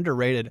say he's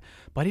underrated,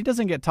 but he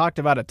doesn't get talked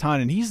about a ton,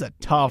 and he's a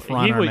tough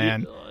runner,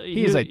 man.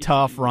 He's a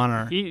tough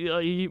runner.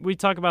 We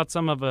talk about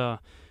some of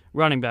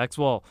running backs.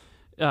 Well,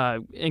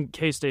 in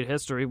K-State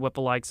history with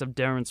the likes of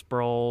Darren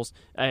Sproles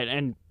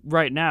and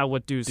right now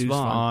with Deuce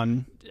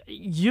Vaughn.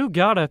 You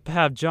gotta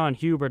have John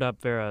Hubert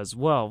up there as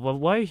well. The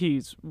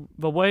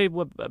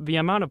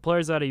amount of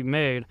players that he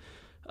made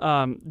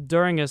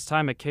during his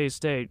time at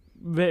K-State,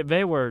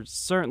 they were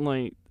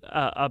certainly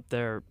up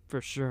there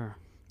for sure.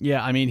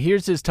 Yeah, I mean,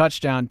 here's his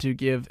touchdown to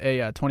give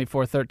a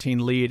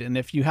 24-13 lead. And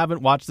if you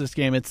haven't watched this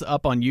game, it's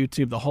up on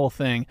YouTube, the whole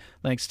thing,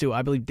 thanks to,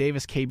 I believe,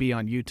 Davis KB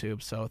on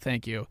YouTube. So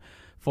thank you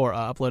for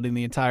uploading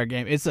the entire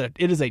game. It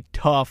is a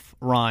tough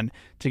run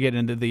to get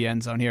into the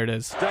end zone. Here it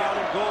is. Down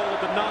and goal at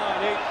the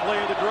 9-8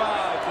 play of the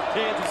drive for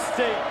Kansas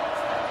State.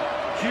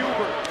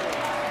 Hubert.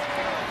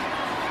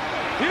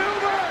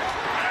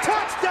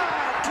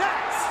 Touchdown,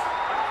 Cats!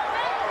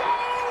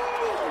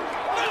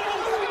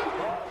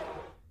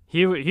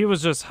 He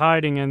was just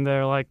hiding in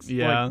there like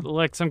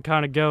some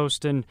kind of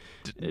ghost, and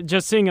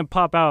just seeing him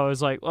pop out, I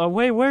was like, oh,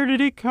 wait, where did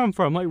he come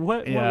from? Like,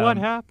 what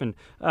happened?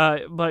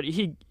 But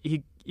he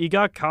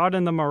got caught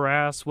in the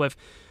morass with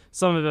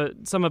some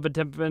of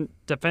the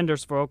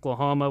defenders for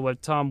Oklahoma,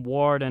 with Tom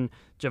Ward and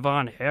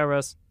Javon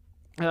Harris.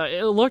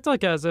 It looked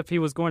like as if he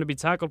was going to be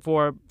tackled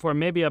for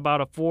maybe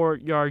about a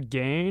 4-yard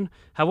gain.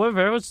 However,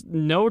 there was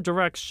no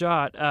direct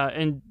shot,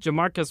 and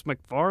Jamarcus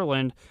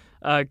McFarland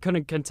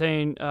couldn't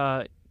contain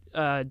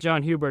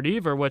John Hubert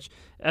either, which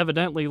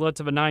evidently led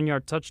to the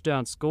 9-yard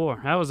touchdown score.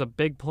 That was a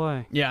big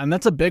play. Yeah, and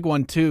that's a big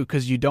one too,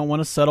 because you don't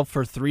want to settle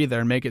for 3 there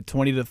and make it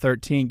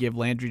 20-13, give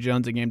Landry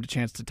Jones a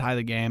chance to tie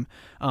the game.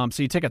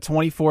 So you take a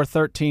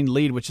 24-13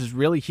 lead, which is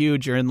really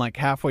huge. You're in like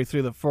halfway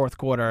through the fourth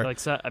quarter. I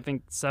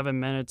think 7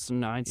 minutes and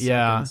 9 seconds.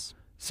 Yeah.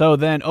 So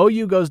then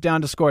OU goes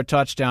down to score a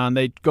touchdown.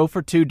 They go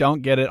for 2,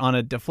 don't get it on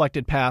a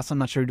deflected pass. I'm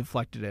not sure who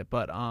deflected it,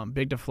 but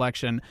big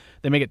deflection.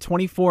 They make it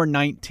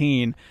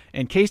 24-19,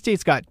 and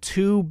K-State's got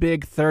 2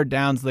 big third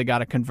downs they got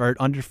to convert.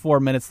 Under 4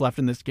 minutes left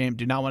in this game.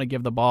 Do not want to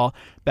give the ball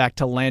back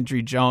to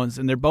Landry Jones,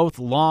 and they're both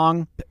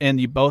long, and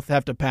you both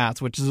have to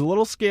pass, which is a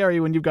little scary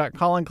when you've got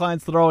Colin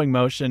Klein's throwing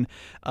motion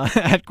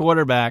at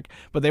quarterback,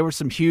 but they were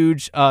some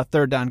huge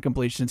third down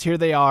completions. Here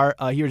they are.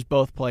 Here's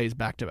both plays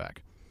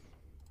back-to-back.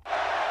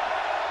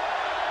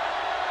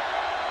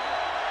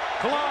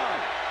 Clyde,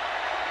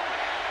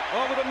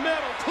 over the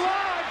middle,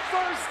 Clyde,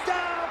 first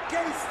down,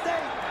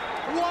 K-State.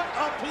 What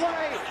a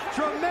play,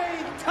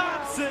 Tremaine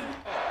Thompson.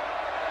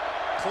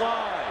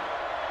 Clyde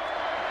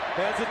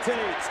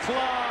hesitates,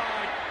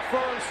 Clyde,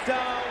 first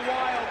down,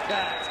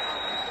 Wildcats.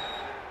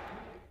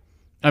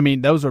 I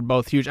mean, those were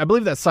both huge. I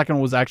believe that second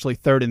one was actually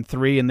 3rd and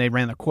 3, and they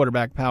ran the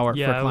quarterback power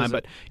for Klein.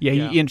 But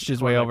he inched his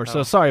way over.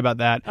 So sorry about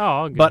that.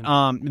 Oh, good. But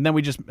and then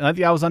I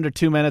think I was under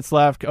 2 minutes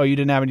left. Oh, you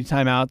didn't have any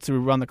timeouts, so we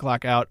run the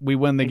clock out. We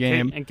win the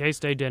game. And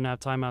K-State didn't have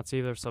timeouts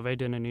either, so they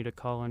didn't need to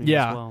call any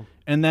as well.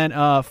 And then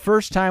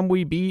first time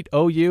we beat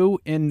OU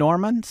in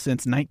Norman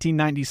since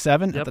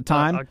 1997 at the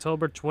time.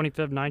 October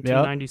 25th,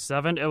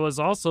 1997. Yep. It was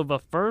also the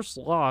first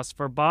loss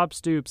for Bob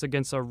Stoops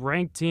against a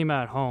ranked team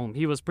at home.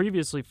 He was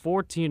previously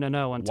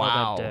 14-0 until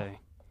that day.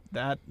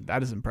 That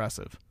is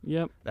impressive.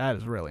 Yep. That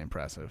is really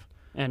impressive.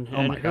 And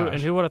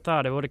who would have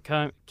thought it would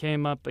have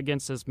came up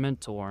against his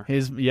mentor?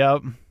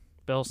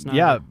 Bill Snyder.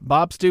 Yeah,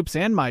 Bob Stoops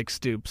and Mike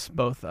Stoops,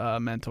 both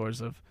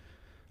mentors of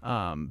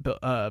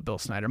Bill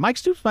Snyder. Mike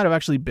Stoops might have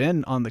actually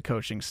been on the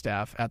coaching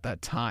staff at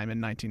that time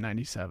in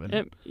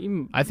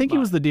 1997. I think he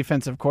was the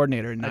defensive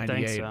coordinator in 98.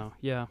 I think so,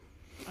 yeah.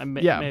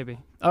 Maybe.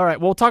 All right,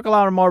 we'll talk a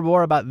lot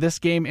more about this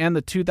game and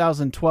the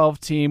 2012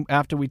 team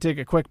after we take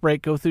a quick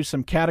break, go through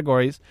some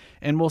categories,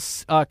 and we'll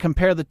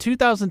compare the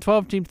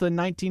 2012 team to the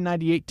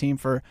 1998 team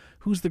for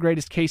who's the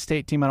greatest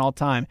K-State team of all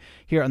time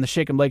here on the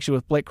Shake and Blake Show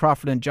with Blake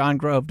Crawford and John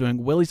Grove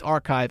doing Willie's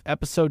Archive,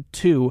 Episode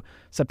 2,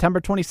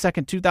 September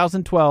 22nd,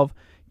 2012,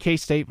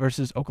 K-State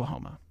versus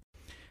Oklahoma.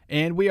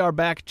 And we are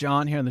back,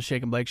 John, here on the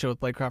Shake and Blake Show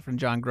with Blake Crawford and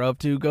John Grove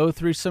to go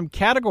through some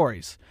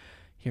categories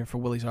here for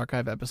Willie's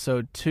Archive,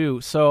 Episode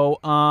 2. So,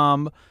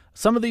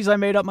 some of these I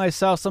made up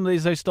myself. Some of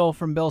these I stole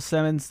from Bill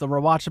Simmons. The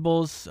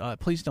rewatchables,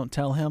 please don't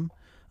tell him.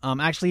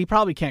 Actually, he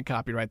probably can't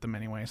copyright them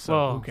anyway,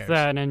 so who cares?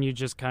 That, and you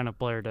just kind of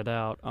blared it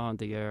out on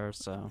the air,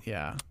 so.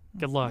 Yeah.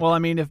 Good luck. Well, I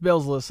mean, if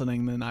Bill's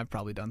listening, then I've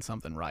probably done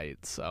something right.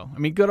 So, I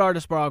mean, good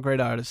artists borrow, great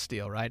artists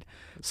steal, right?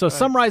 So,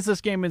 summarize this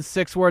game in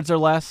 6 words or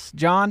less.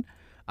 John,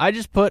 I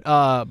just put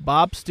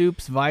Bob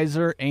Stoops'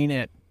 visor, ain't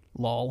it?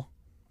 Lol.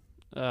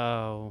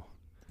 Oh.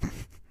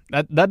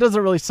 That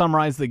doesn't really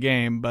summarize the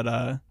game,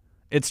 but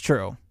it's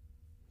true.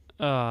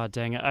 Oh,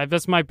 dang it.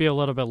 This might be a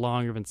little bit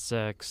longer than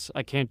 6.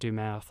 I can't do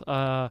math.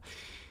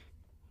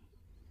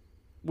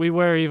 We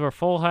wear either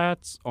full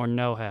hats or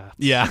no hats.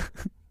 Yeah.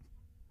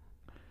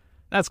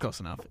 That's close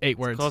enough. 8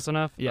 words. Close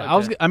enough? Yeah.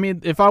 Okay. I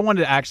mean, if I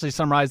wanted to actually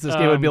summarize this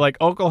game, it would be like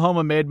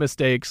Oklahoma made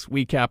mistakes,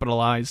 we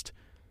capitalized.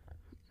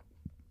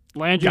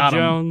 Landry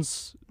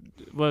Jones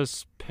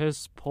was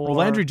piss poor. Well,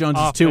 Landry Jones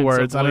is 2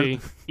 words.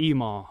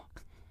 Emaw.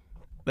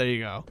 There you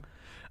go.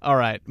 All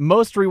right.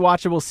 Most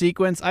rewatchable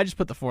sequence, I just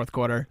put the fourth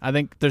quarter. I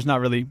think there's not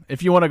really,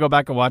 if you want to go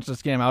back and watch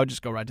this game, I would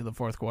just go right to the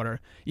fourth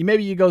quarter.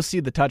 Maybe you go see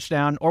the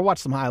touchdown or watch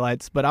some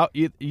highlights, but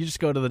you just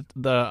go to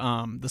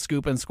the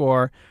scoop and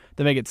score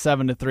to make it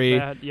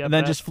 7-3, and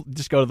then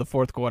just go to the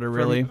fourth quarter.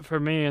 Really, for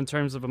me, in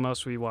terms of a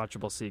most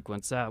rewatchable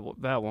sequence,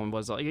 that one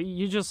was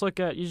you just look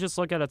at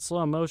it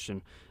slow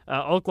motion.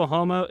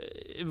 Oklahoma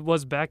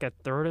was back at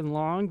 3rd and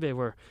long. They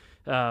were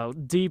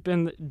deep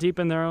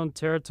in their own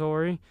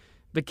territory.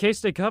 The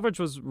K-State coverage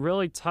was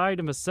really tight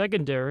in the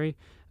secondary,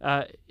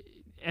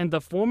 and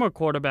the former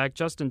quarterback,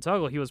 Justin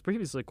Tuggle, he was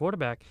previously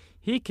quarterback,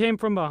 he came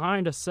from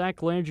behind to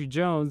sack Landry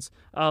Jones,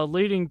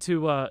 leading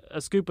to a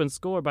scoop and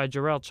score by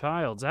Jarrell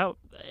Childs.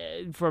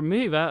 For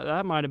me,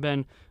 that might have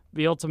been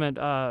the ultimate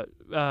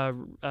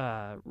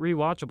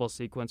rewatchable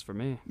sequence for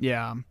me.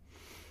 Yeah.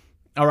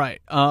 All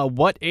right.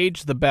 What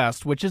age the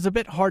best, which is a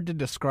bit hard to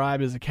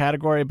describe as a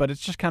category, but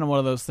it's just kind of one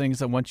of those things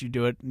that once you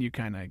do it, you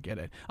kind of get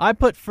it. I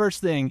put first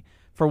thing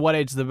for what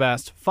age the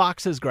best,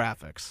 Fox's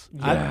graphics.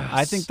 Yes.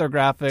 I think their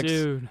graphics,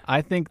 dude.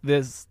 I think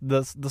the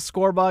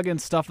score bug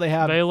and stuff they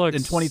have in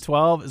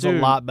 2012 is a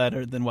lot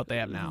better than what they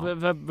have now.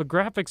 The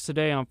graphics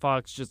today on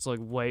Fox just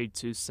look way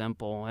too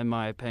simple, in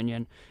my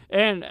opinion.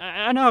 And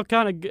I know I'll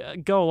kind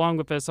of go along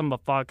with some of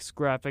the Fox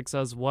graphics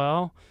as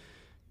well.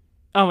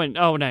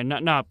 No,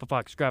 not the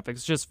Fox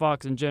graphics, just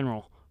Fox in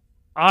general.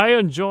 I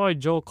enjoy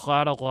Joel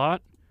Klatt a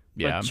lot.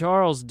 Yeah. But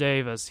Charles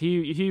Davis,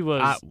 he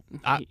was.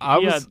 I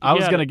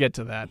was gonna get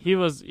to that. He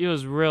was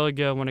really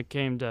good when it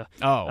came to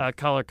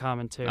color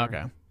commentary.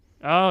 Okay.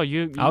 Oh,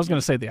 I was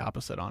gonna say the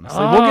opposite, honestly.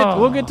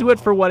 We'll get to it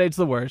for what age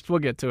the worst. We'll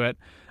get to it.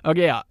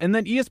 Okay, yeah. And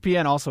then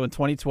ESPN also in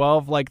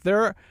 2012, like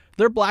their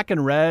black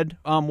and red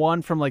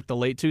one from like the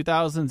late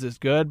 2000s is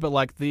good, but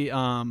like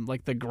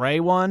the gray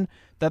one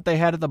that they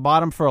had at the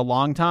bottom for a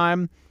long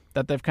time,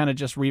 that they've kind of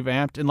just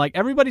revamped, and like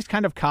everybody's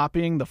kind of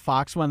copying the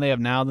Fox one they have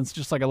now. That's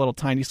just like a little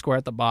tiny square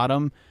at the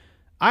bottom.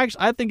 I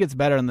think it's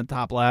better in the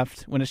top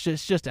left when it's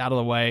just out of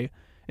the way.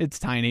 It's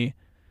tiny,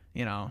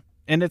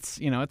 and it's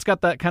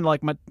got that kind of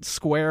like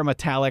square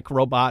metallic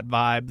robot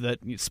vibe that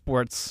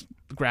sports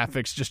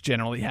graphics just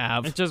generally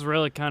have. It just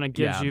really kind of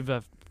gives you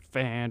the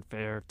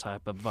fanfare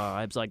type of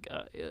vibes, like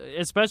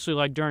especially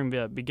like during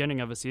the beginning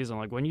of a season,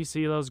 like when you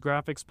see those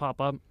graphics pop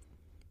up.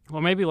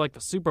 Well, maybe like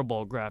the Super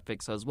Bowl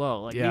graphics as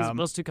well. Like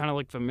those two kind of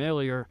look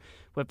familiar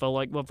with the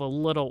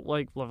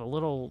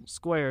little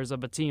squares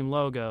of the team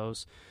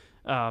logos.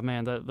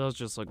 Man, those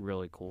just look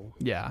really cool.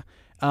 Yeah.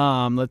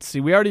 Let's see.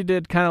 We already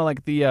did kind of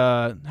like the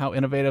how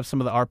innovative some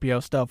of the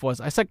RPO stuff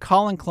was. I said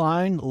Colin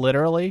Klein.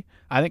 Literally,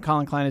 I think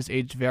Colin Klein has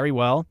aged very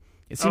well.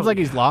 It seems like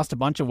he's lost a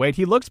bunch of weight.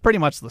 He looks pretty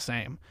much the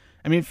same.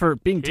 I mean, for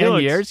being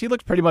 10 years, he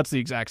looks pretty much the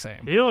exact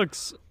same. He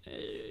looks.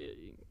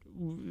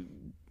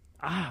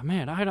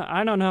 Man,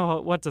 I don't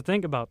know what to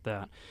think about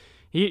that.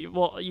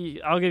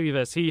 I'll give you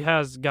this. He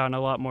has gotten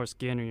a lot more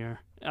skinnier.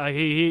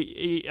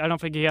 I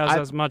don't think he has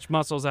as much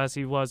muscles as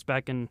he was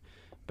back in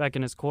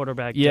his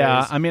quarterback days.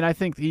 Yeah, I mean, I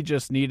think he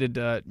just needed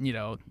to,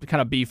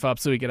 kind of beef up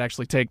so he could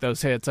actually take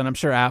those hits. And I'm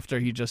sure after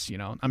he just,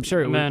 I'm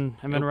sure. And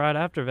then right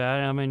after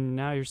that, I mean,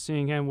 now you're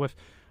seeing him with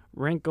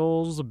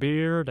wrinkles, a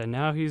beard, and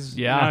now he's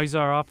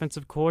our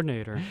offensive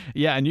coordinator.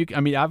 Yeah, and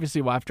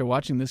obviously after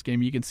watching this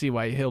game, you can see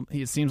why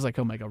it seems like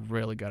he'll make a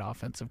really good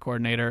offensive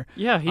coordinator.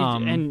 Yeah,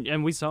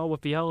 and we saw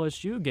with the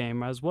LSU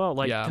game as well,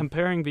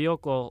 comparing the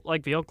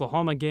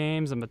Oklahoma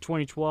games and the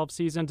 2012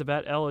 season to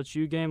that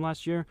LSU game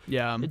last year.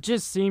 Yeah, it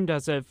just seemed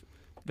as if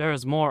there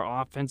is more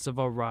offensive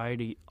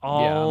variety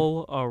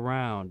all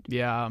around.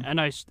 Yeah.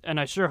 And I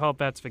sure hope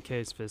that's the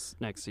case this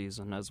next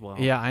season as well.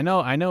 Yeah, I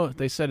know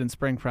they said in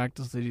spring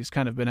practice that he's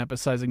kind of been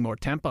emphasizing more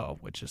tempo,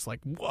 which is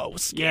like, whoa,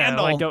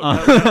 scandal.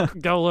 Yeah,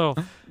 go a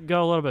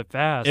little bit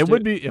fast. It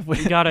would be if we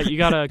you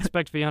gotta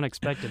expect the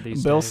unexpected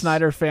these Bill days.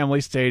 Snyder Family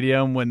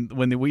Stadium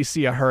when we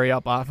see a hurry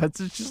up offense,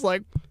 it's just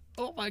like,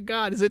 oh my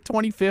God, is it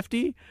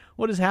 2050?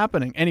 What is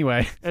happening?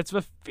 Anyway. It's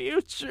the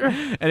future.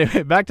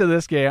 Anyway, back to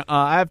this game.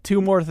 I have two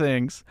more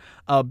things.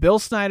 Bill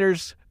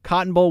Snyder's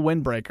Cotton Bowl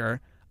windbreaker.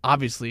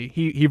 Obviously,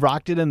 he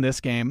rocked it in this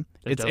game.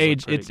 It's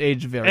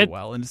aged very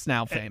well, and it's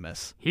now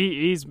famous.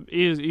 He's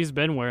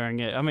been wearing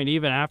it. I mean,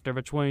 even after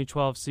the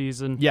 2012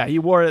 season. Yeah, he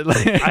wore it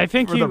I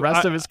think for the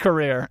rest of his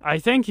career. I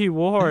think he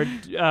wore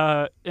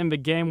it in the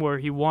game where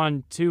he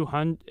won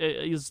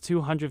his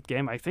 200th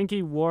game. I think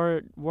he wore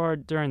it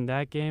during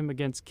that game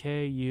against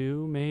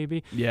KU,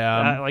 maybe.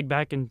 Yeah. Like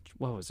back in,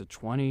 what was it,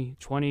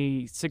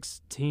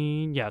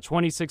 2016? Yeah,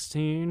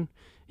 2016.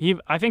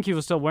 I think he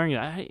was still wearing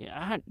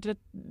it.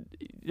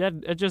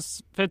 It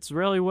just fits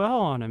really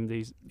well on him.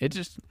 It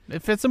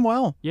fits him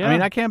well. Yeah. I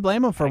mean, I can't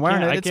blame him for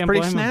wearing it. It's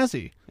pretty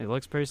snazzy. It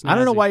looks pretty snazzy. I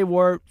don't know why he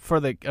wore it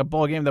for a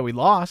bowl game that we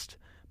lost,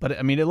 but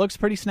I mean, it looks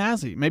pretty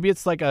snazzy. Maybe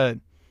it's like a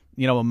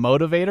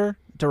motivator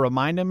to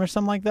remind him or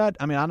something like that.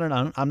 I mean, I don't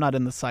know. I'm not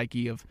in the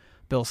psyche of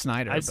Bill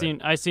Snyder. I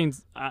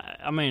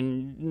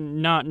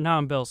mean,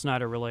 not Bill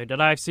Snyder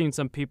related. I've seen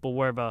some people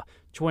wear the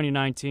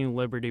 2019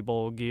 Liberty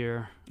Bowl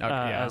gear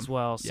as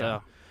well.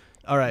 So.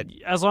 All right.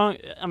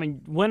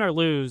 Win or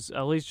lose,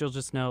 at least you'll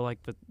just know like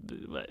the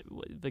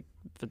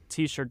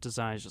T-shirt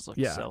designs just look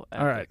so epic.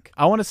 All right.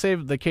 I want to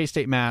save the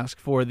K-State mask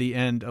for the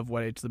end of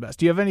what aged the best.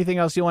 Do you have anything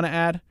else you want to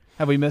add?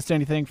 Have we missed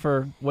anything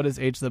for what is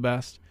aged the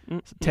best?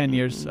 10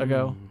 years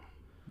ago.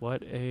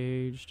 What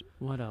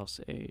else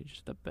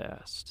aged the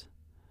best?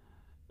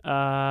 We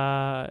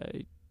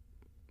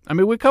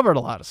covered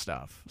a lot of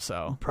stuff,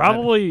 so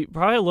probably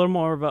a little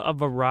more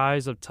of a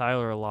rise of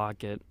Tyler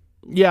Lockett.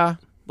 Yeah,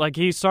 like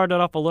he started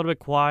off a little bit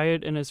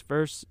quiet in his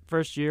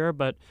first year,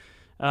 but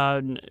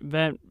then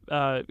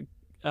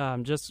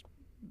just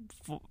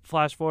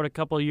flash forward a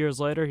couple of years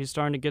later, he was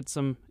starting to get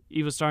some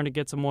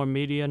more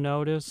media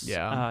notice.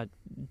 Yeah,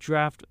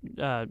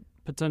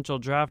 potential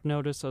draft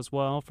notice as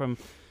well from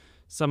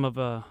some of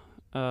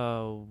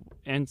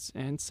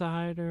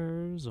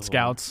insiders or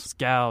scouts.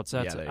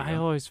 That's I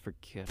always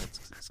forget it's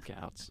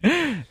scouts.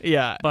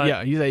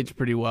 But he's aged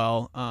pretty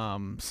well.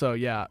 So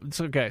yeah,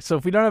 it's okay. So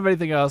if we don't have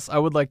anything else, I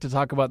would like to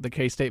talk about the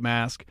K-State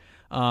mask.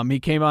 He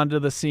came onto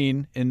the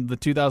scene in the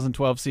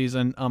 2012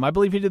 season. I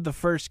believe he did the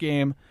first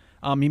game.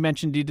 He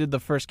mentioned he did the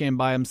first game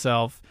by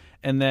himself,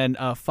 and then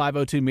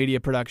 502 Media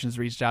Productions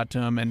reached out to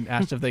him and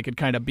asked if they could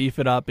kind of beef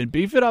it up, and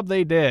beef it up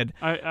they did.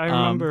 I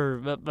remember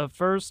the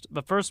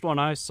first one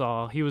I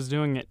saw. He was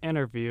doing an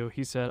interview.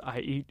 He said,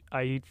 "I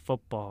eat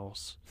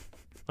footballs,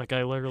 like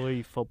I literally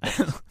eat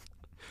footballs."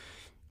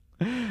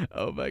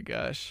 Oh my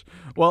gosh!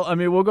 Well,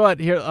 we'll go out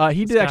here.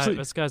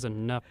 This guy's a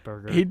nut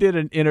burger. He did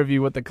an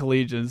interview with the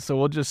Collegians,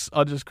 so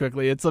I'll just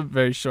quickly. It's a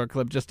very short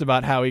clip, just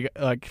about how he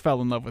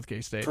fell in love with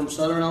K-State. From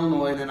Southern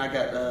Illinois, then I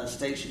got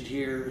stationed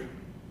here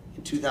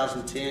in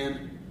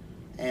 2010,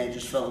 and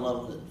just fell in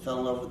love with it. Fell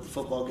in love with the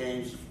football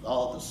games,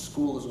 all the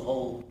school as a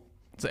whole.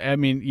 So,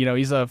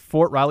 he's a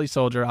Fort Riley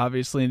soldier,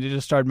 obviously, and he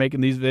just started making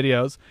these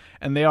videos,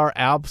 and they are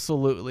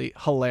absolutely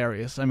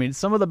hilarious.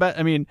 Some of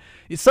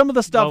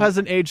the stuff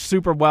hasn't aged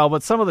super well,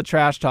 but some of the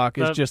trash talk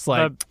is just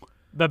like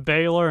the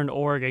Baylor and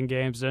Oregon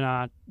games did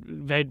not.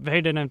 They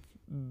didn't.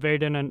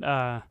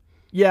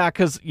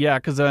 Because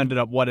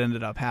what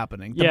ended up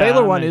happening. The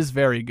Baylor one is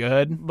very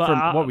good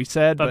from what we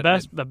said.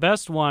 The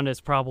best one is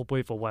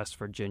probably the West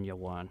Virginia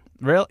one.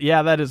 Really?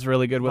 Yeah, that is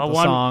really good with the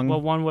song. The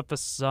one with the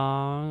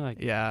song.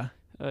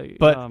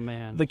 But oh,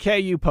 man. The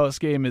KU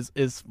postgame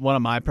is one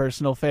of my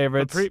personal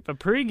favorites. The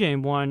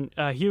pregame one,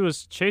 he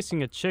was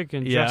chasing a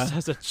chicken dressed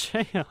as a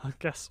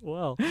Jayhawk as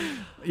well.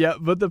 Yeah,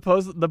 but the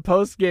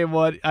postgame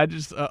one,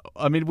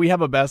 we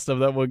have a best of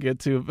that we'll get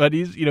to. But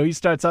he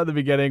starts out in the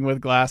beginning with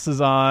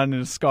glasses on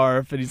and a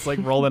scarf, and he's like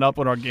rolling up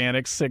an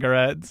organic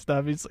cigarette and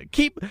stuff. He's like,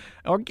 "Keep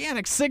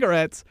organic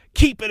cigarettes,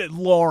 keep it at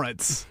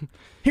Lawrence.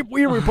 Here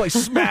we play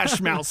Smash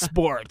Mouth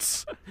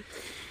Sports."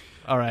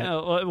 All right.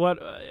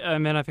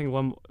 I think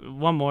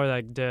one more that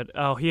I did.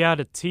 Oh, he had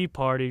a tea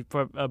party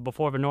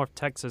before the North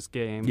Texas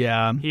game.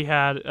 Yeah. He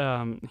had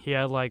a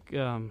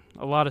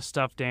lot of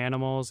stuffed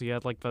animals. He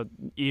had the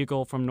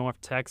eagle from North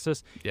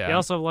Texas. Yeah. He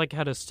also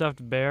had a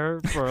stuffed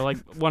bear for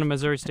one of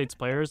Missouri State's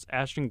players,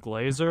 Ashton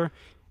Glazer.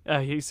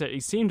 He said he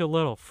seemed a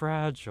little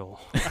fragile.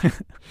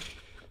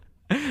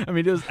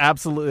 It was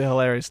absolutely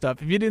hilarious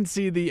stuff. If you didn't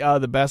see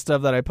the best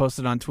of that I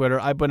posted on Twitter,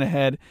 I went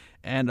ahead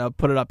and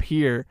put it up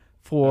here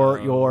for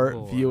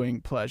your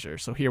viewing pleasure.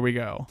 So here we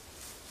go.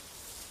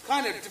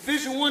 Kind of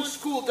Division I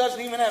school doesn't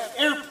even have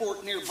an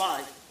airport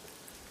nearby.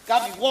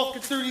 Got me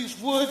walking through these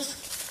woods.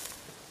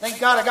 Thank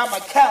God I got my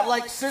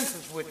cat-like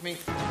senses with me.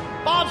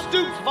 Bob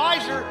Stoops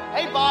visor.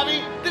 Hey,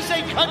 Bobby, this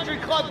ain't country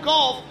club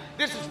golf.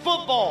 This is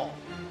football.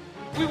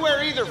 We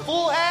wear either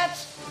full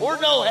hats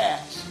or no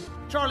hats.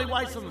 Charlie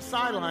White's on the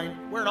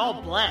sideline wearing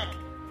all black,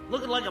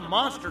 looking like a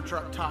monster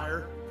truck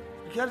tire.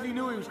 Because he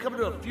knew he was coming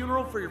to a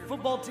funeral for your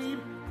football team,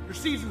 your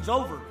season's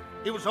over.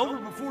 It was over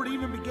before it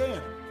even began.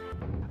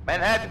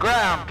 Manhattan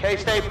ground,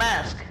 K-State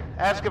mask.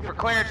 Asking for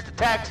clearance to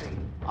taxi.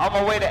 On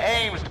my way to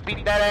Ames to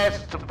beat that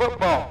ass at some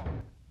football.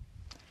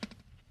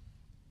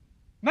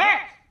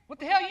 Max, what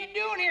the hell you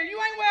doing here? You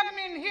ain't welcome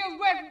in the hills,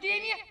 West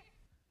Virginia.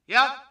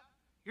 Yep.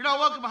 You're not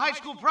welcome to high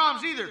school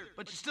proms either,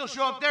 but you still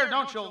show up there,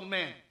 don't you, old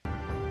man?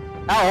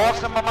 How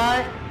awesome am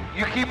I?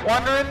 You keep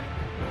wondering?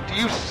 Do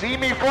you see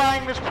me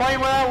flying this plane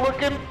without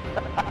looking?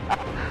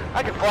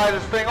 I could fly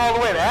this thing all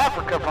the way to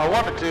Africa if I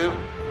wanted to.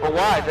 But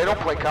why? They don't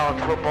play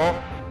college football.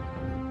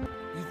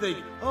 You think,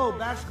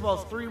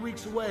 basketball's 3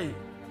 weeks away.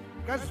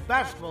 Guys'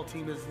 basketball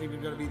team isn't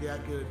even going to be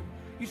that good.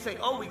 You say,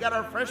 we got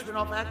our freshmen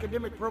off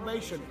academic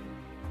probation.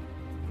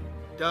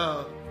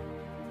 Duh.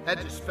 That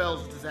just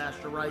spells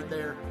disaster right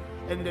there.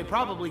 And they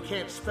probably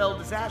can't spell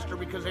disaster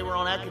because they were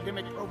on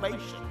academic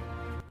probation.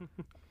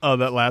 Oh,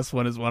 that last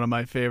one is one of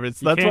my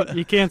favorites.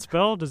 You can't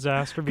spell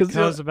disaster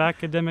because of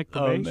academic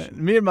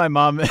probation. Me and my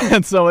mom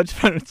had so much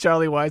fun with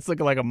Charlie White's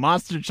looking like a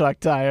monster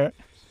truck tire.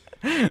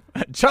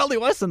 Charlie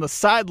West on the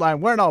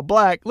sideline wearing all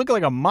black, looking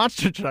like a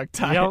monster truck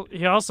tire.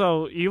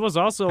 He was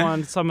also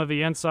on some of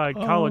the inside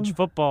college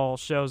football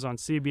shows on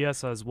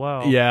CBS as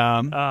well.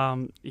 Yeah.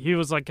 He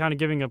was like kind of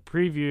giving a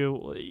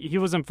preview. He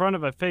was in front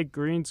of a fake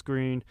green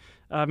screen.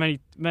 And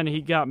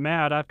he got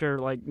mad after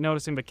like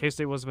noticing that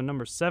K-State was the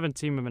number 7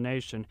 team in the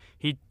nation.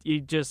 He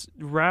just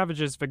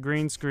ravages the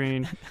green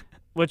screen,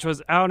 which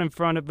was out in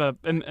front of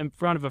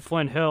the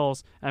Flint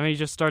Hills. I mean, he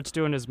just starts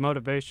doing his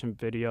motivation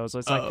videos.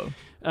 It's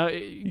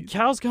like,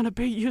 Cal's gonna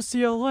beat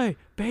UCLA.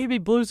 Baby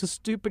blue's a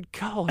stupid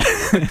color.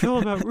 The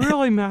color that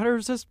really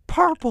matters is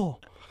purple.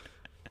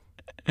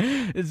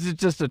 It's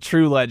just a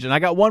true legend. I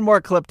got one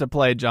more clip to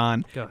play,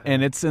 John,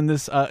 and it's in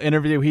this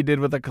interview he did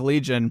with a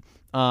collegian.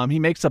 He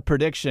makes a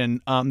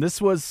prediction.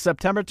 This was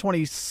September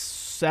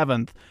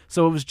 27th,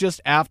 so it was just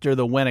after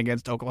the win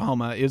against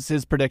Oklahoma. It was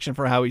his prediction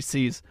for how he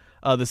sees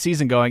the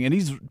season going, and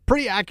he's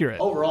pretty accurate.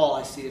 Overall,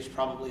 I see us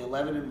probably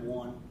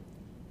 11-1,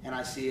 and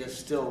I see us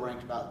still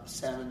ranked about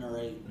 7 or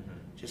 8,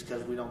 just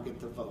because we don't get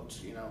the votes.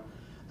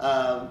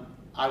 I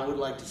would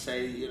like to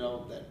say,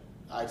 that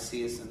I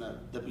see us in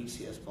the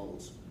BCS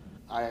bowls.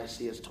 I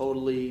see us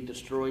totally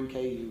destroying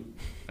KU.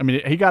 I mean,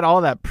 he got all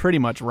of that pretty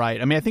much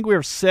right. I mean, I think we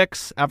were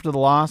 6 after the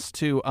loss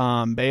to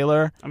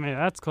Baylor. I mean,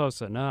 that's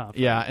close enough.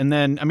 Yeah, and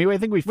then, I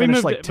think we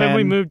finished 10. Then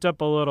we moved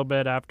up a little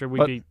bit after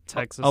we beat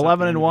Texas.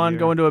 11-1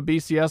 going to a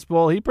BCS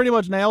bowl. He pretty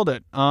much nailed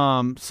it.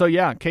 So,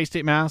 yeah,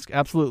 K-State Mask,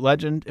 absolute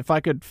legend. If I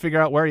could figure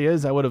out where he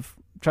is, I would have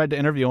tried to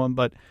interview him,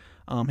 but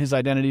his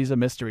identity is a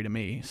mystery to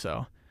me.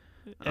 So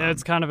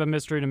it's kind of a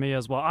mystery to me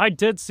as well. I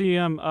did see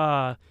him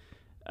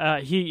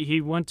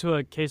he went to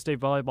a K-State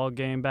volleyball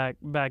game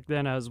back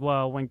then as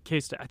well when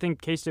I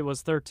think K-State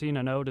was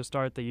 13-0 to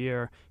start the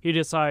year. He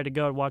decided to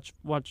go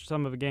watch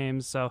some of the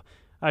games, so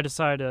I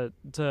decided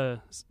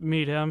to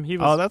meet him.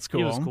 That's cool.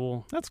 He was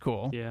cool. That's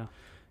cool. Yeah.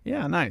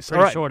 Yeah, nice.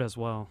 Pretty short as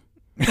well.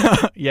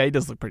 Yeah, he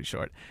does look pretty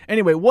short.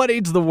 Anyway, what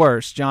age's the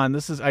worst, John?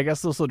 I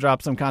guess this will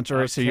drop some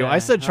controversy to you. I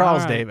said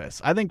Charles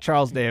Davis. I think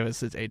Charles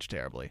Davis is aged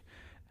terribly.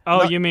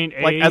 Oh, you mean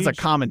age? Like as a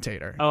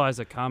commentator. Oh, as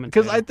a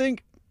commentator. Because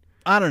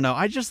I don't know.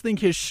 I just think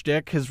his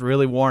shtick has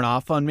really worn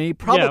off on me.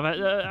 Probably, yeah,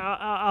 but,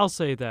 I'll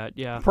say that,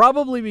 yeah.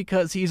 Probably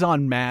because he's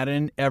on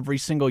Madden every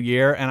single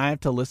year, and I have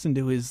to listen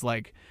to his,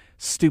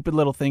 stupid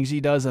little things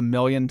he does a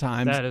million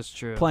times. That is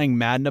true. Playing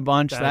Madden a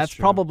bunch. That's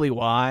probably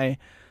why.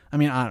 I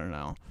mean, I don't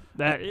know.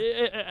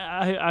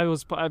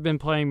 I've been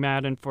playing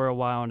Madden for a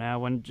while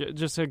now, and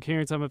just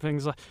hearing some of the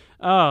things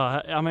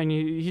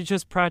he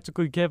just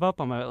practically gave up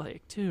on me.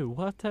 Like, dude,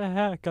 what the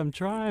heck? I'm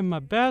trying my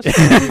best.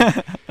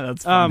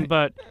 That's funny.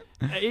 But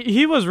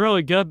he was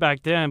really good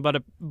back then.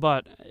 But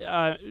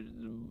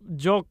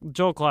Joel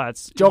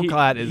Klatt. Joel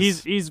Klatt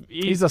is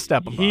he's a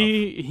step above.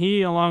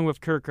 He along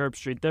with Kirk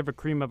Herbstreit, they're the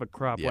cream of a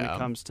crop when it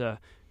comes to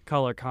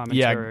color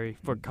commentary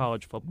for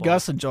college football.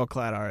 Gus and Joel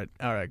Klatt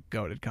are a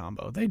goated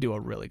combo. They do a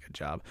really good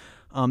job.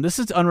 This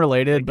is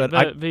unrelated,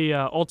 but the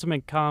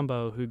ultimate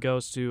combo who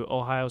goes to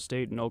Ohio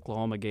State and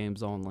Oklahoma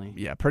games only.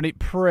 Yeah,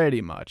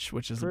 pretty much,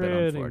 which is a bit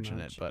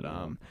unfortunate. But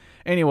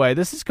anyway,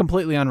 this is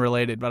completely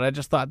unrelated, but I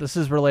just thought this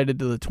is related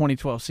to the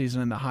 2012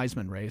 season in the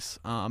Heisman race.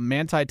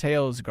 Manti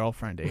Te'o's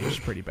girlfriend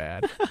aged pretty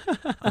bad.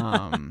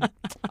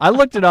 I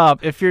looked it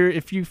up. If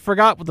you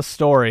forgot what the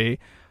story.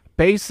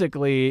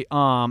 Basically,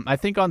 I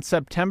think on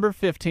September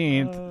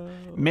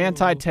 15th,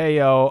 Manti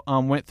Te'o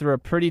whient through a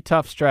pretty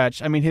tough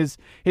stretch. I mean, his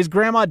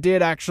grandma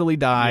did actually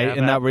die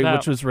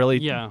which was really,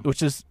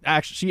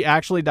 she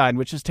actually died,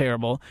 which is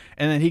terrible.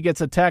 And then he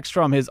gets a text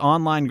from his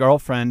online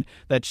girlfriend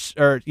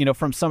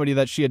from somebody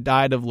that she had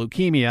died of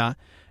leukemia.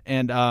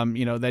 And,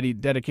 that he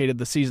dedicated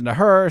the season to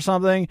her or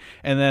something.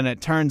 And then it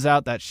turns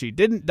out that she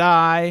didn't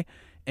die.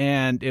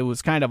 And it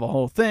was kind of a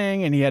whole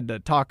thing, and he had to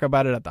talk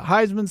about it at the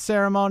Heisman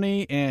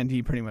ceremony, and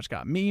he pretty much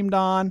got memed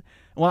on.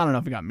 Well, I don't know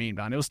if he got memed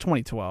on. It was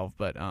 2012,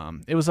 but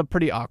it was a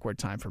pretty awkward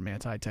time for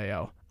Manti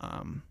Te'o.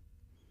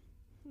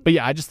 But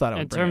yeah, I just thought I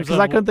would bring it because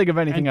I couldn't think of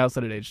anything else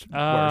that had aged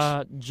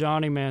worse.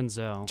 Johnny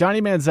Manziel.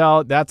 Johnny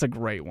Manziel, that's a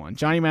great one.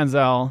 Johnny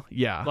Manziel,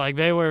 yeah. Like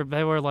they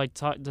were like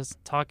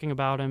just talking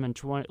about him in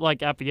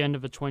at the end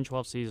of the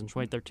 2012 season,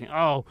 2013.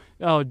 Oh,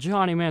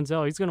 Johnny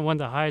Manziel, he's gonna win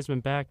the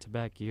Heisman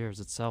back-to-back years.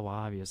 It's so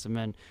obvious. And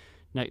then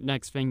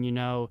next thing you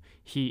know,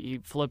 he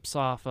flips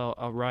off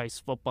a Rice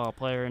football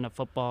player in a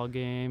football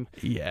game.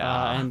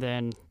 Yeah. And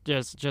then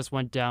just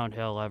went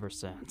downhill ever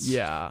since.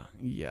 Yeah,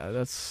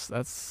 that's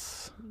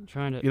that's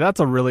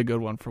a really good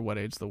one for what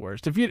age the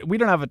worst. We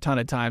don't have a ton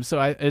of time,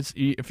 so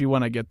if you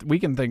want to we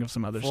can think of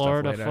some other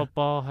Florida stuff later.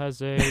 Football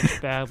has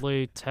aged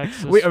badly.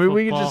 Texas we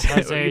football can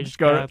has aged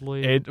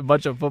badly. A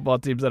bunch of football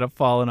teams that have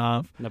fallen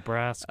off.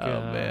 Nebraska.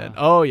 Oh man.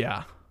 Oh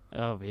yeah.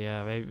 Oh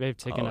yeah, they've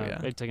taken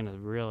a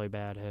really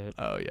bad hit.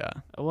 Oh yeah.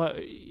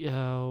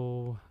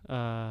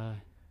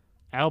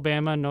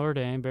 Alabama, Notre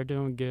Dame, they're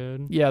doing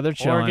good. Yeah, they're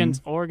chilling.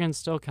 Oregon's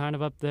still kind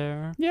of up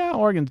there. Yeah,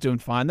 Oregon's doing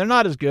fine. They're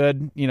not as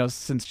good,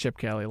 since Chip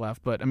Kelly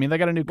left. But I mean, they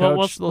got a new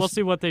coach. We'll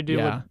see what they do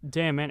with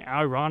Dan Manning.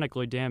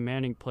 Ironically, Dan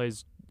Manning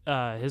plays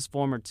his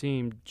former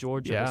team,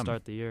 Georgia, to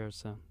start the year.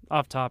 So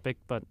off topic,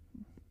 but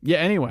yeah.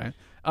 Anyway,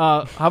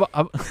 How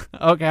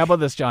about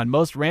this, John?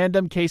 Most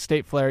random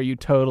K-State player you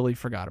totally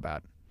forgot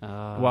about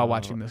while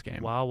watching this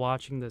game. While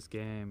watching this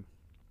game.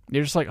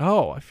 You're just like,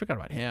 oh, I forgot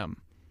about him.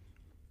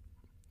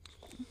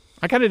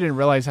 I kind of didn't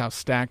realize how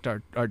stacked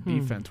our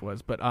defense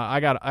was, but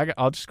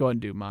I'll just go ahead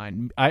and do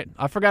mine.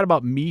 I forgot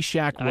about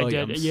Meshach Williams.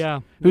 I did,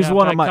 yeah. Who's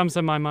one of my comes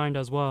in my mind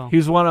as well.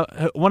 He's one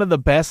of the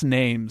best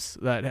names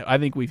that I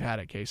think we've had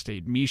at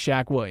K-State.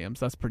 Meshach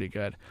Williams. That's pretty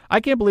good. I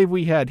can't believe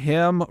we had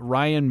him,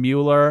 Ryan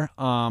Mueller.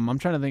 I'm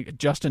trying to think.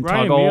 Justin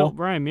Tuggle.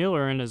 Ryan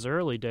Mueller in his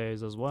early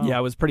days as well. Yeah,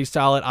 it was pretty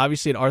solid.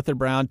 Obviously, at Arthur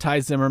Brown,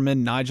 Ty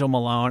Zimmerman, Nigel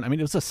Malone. I mean,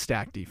 it was a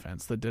stacked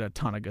defense that did a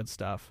ton of good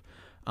stuff.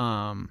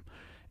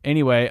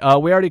 Anyway,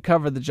 we already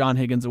covered the John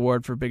Higgins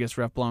Award for biggest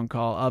ref blown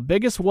call.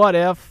 Biggest what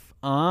if?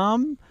 I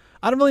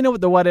don't really know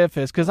what the what if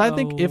is, because I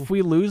think if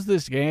we lose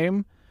this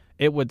game,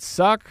 it would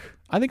suck.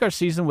 I think our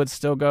season would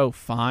still go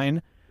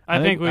fine.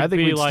 I think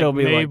we'd still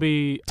be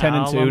maybe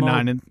 10-2,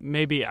 9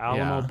 maybe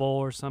Alamo Bowl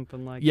or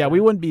something like that. Yeah, we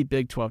wouldn't be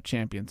Big 12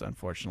 champions,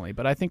 unfortunately,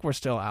 but I think we're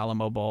still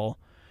Alamo Bowl,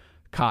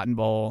 Cotton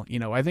Bowl.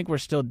 I think we're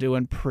still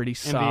doing pretty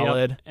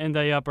solid. In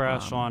the upper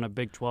echelon of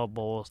Big 12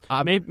 bowls.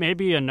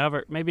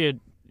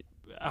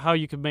 How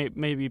you could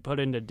maybe put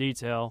into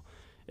detail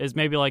is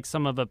maybe like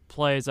some of the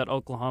plays that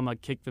Oklahoma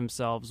kicked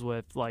themselves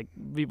with, like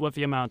with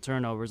the amount of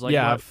turnovers.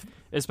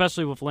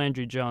 Especially with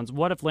Landry Jones.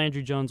 What if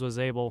Landry Jones was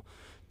able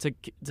to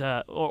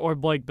or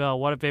Blake Bell,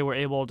 what if they were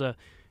able to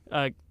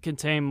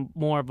contain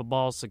more of a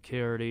ball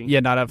security? Yeah,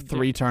 not have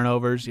 3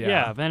 turnovers.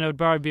 Yeah, then it would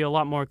probably be a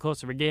lot more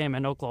closer of a game,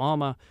 and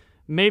Oklahoma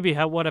maybe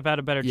would have had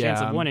a better chance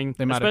of winning,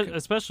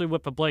 especially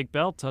with the Blake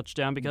Bell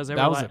touchdown, because they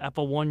were at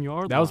the 1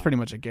 yard line. That was pretty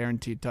much a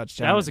guaranteed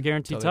touchdown. That was a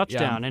guaranteed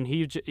touchdown, and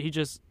he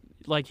just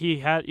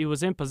he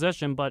was in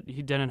possession, but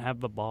he didn't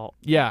have the ball.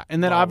 Yeah,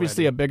 and then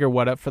obviously a bigger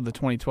what up for the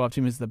 2012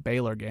 team is the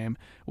Baylor game,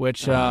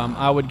 which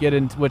I would get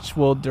into, which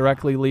will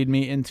directly lead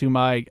me into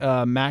my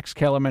Max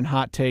Kellerman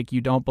hot take.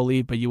 You don't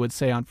believe, but you would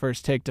say on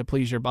first take to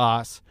please your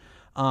boss.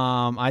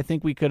 I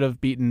think we could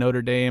have beaten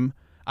Notre Dame.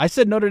 I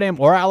said Notre Dame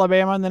or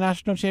Alabama in the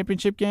national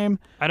championship game.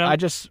 I'm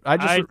just going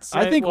to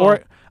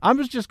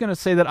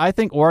say that I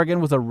think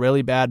Oregon was a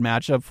really bad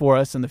matchup for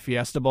us in the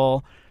Fiesta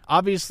Bowl.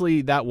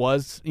 Obviously, that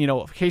was,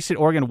 K-State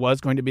Oregon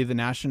was going to be the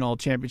national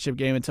championship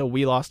game until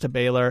we lost to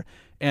Baylor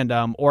and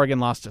Oregon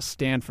lost to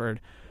Stanford.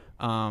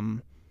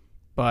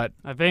 But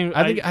I think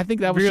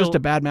that was just a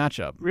bad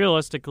matchup.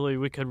 Realistically,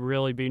 we could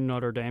really beat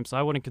Notre Dame, so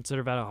I wouldn't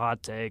consider that a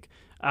hot take.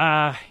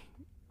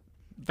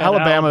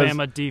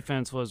 Alabama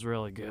defense was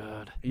really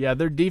good. Yeah,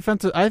 their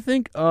defense. I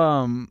think.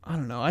 I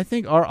don't know. I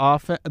think our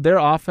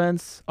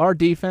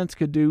defense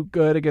could do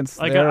good against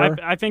their.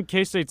 I think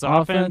K-State's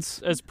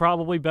offense is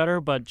probably better,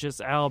 but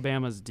just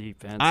Alabama's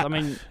defense.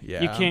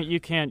 You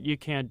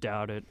can't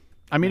doubt it.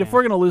 I mean, if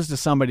we're going to lose to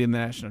somebody in the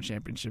national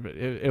championship,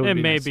 it would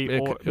maybe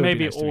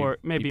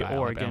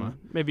Oregon,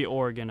 maybe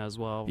Oregon as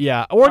well.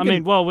 Yeah,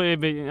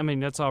 Oregon.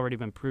 That's already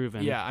been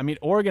proven. Yeah, I mean,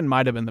 Oregon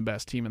might have been the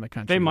best team in the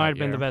country. They might have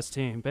been the best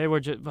team. They were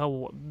just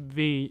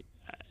the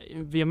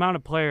amount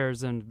of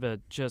players and the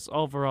just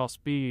overall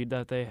speed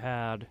that they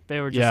had. They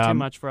were just too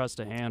much for us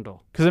to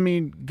handle. Because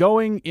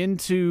going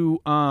into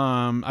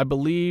I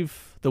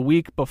believe the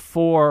week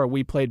before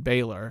we played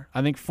Baylor,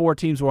 I think 4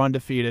 teams were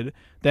undefeated.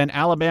 Then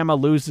Alabama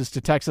loses to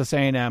Texas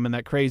A&M in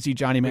that crazy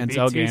Johnny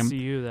Manziel game.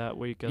 TCU that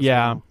week as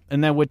well.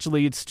 And then which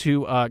leads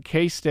to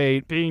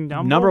K-State being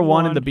number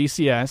one in the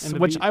BCS,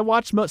 which I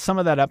watched some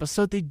of that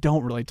episode. They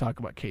don't really talk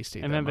about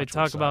K-State. And then they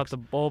talk about the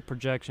bowl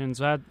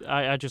projections.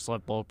 I just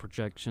love bowl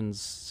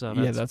projections. So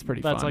that's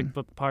pretty fun. That's like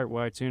the part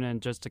where I tune in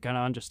just to kind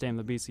of understand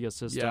the BCS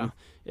system.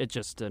 It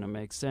just didn't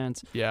make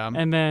sense. Yeah.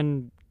 And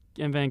then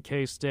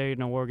K-State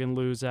and Oregon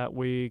lose that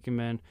week, and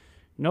then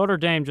Notre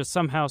Dame just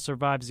somehow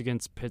survives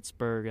against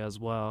Pittsburgh as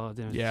well.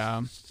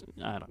 Yeah.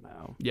 I don't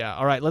know. Yeah,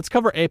 all right, let's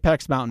cover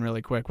Apex Mountain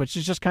really quick, which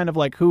is just kind of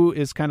like who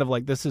is kind of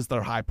like this is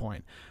their high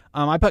point.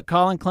 I put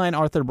Colin Klein,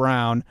 Arthur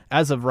Brown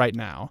as of right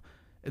now.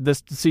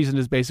 This season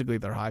is basically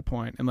their high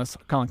point, unless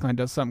Colin Klein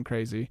does something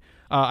crazy.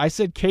 I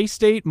said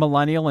K-State,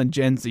 Millennial, and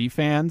Gen Z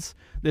fans.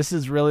 This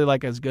is really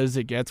like as good as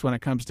it gets when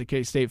it comes to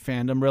K-State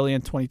fandom, really,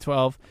 in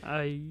 2012.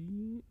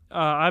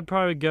 I'd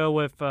probably go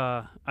with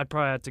I'd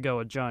probably have to go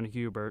with John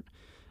Hubert.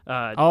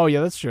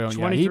 That's true.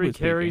 23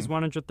 carries,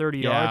 130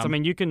 yards. I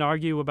mean, you can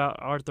argue about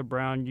Arthur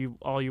Brown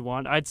all you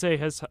want. I'd say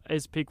his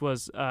peak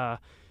was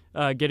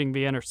getting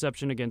the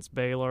interception against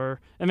Baylor.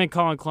 And then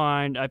Colin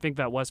Klein, I think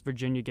that West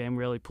Virginia game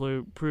really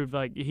proved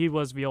like he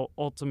was the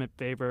ultimate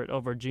favorite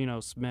over Geno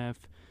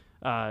Smith.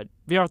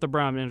 The Arthur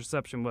Brown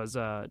interception was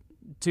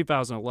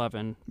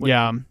 2011.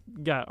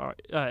 Got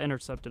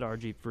intercepted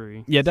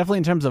RG3. Yeah, definitely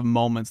in terms of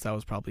moments, that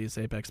was probably his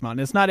Apex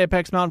Mountain. It's not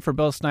Apex Mountain for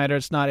Bill Snyder.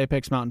 It's not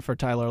Apex Mountain for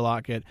Tyler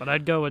Lockett. But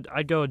I'd go with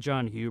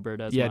John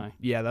Hubert as my.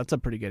 Yeah, that's a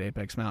pretty good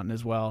Apex Mountain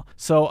as well.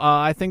 So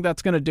I think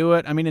that's going to do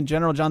it. I mean, in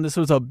general, John, this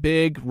was a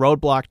big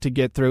roadblock to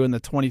get through in the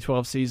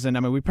 2012 season. I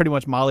mean, we pretty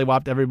much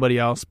mollywopped everybody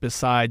else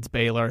besides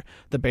Baylor,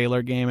 the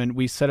Baylor game, and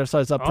we set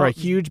ourselves up for a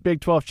huge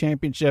Big 12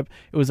 championship.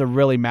 It was a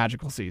really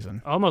magical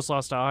season. Almost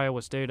lost to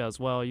Iowa State as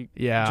well.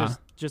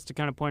 just to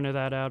kind of point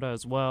that out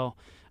as well.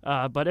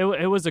 But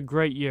it was a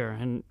great year,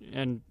 and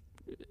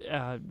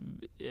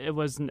it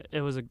was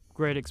a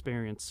great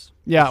experience.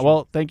 Yeah,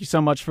 well, thank you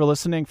so much for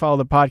listening. Follow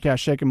the podcast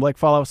Shake and Blake.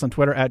 Follow us on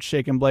Twitter at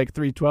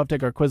ShakeandBlake312.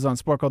 Take our quiz on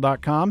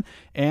Sporkle.com.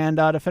 And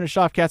to finish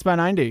off, Cats by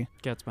 90.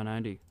 Cats by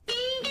 90.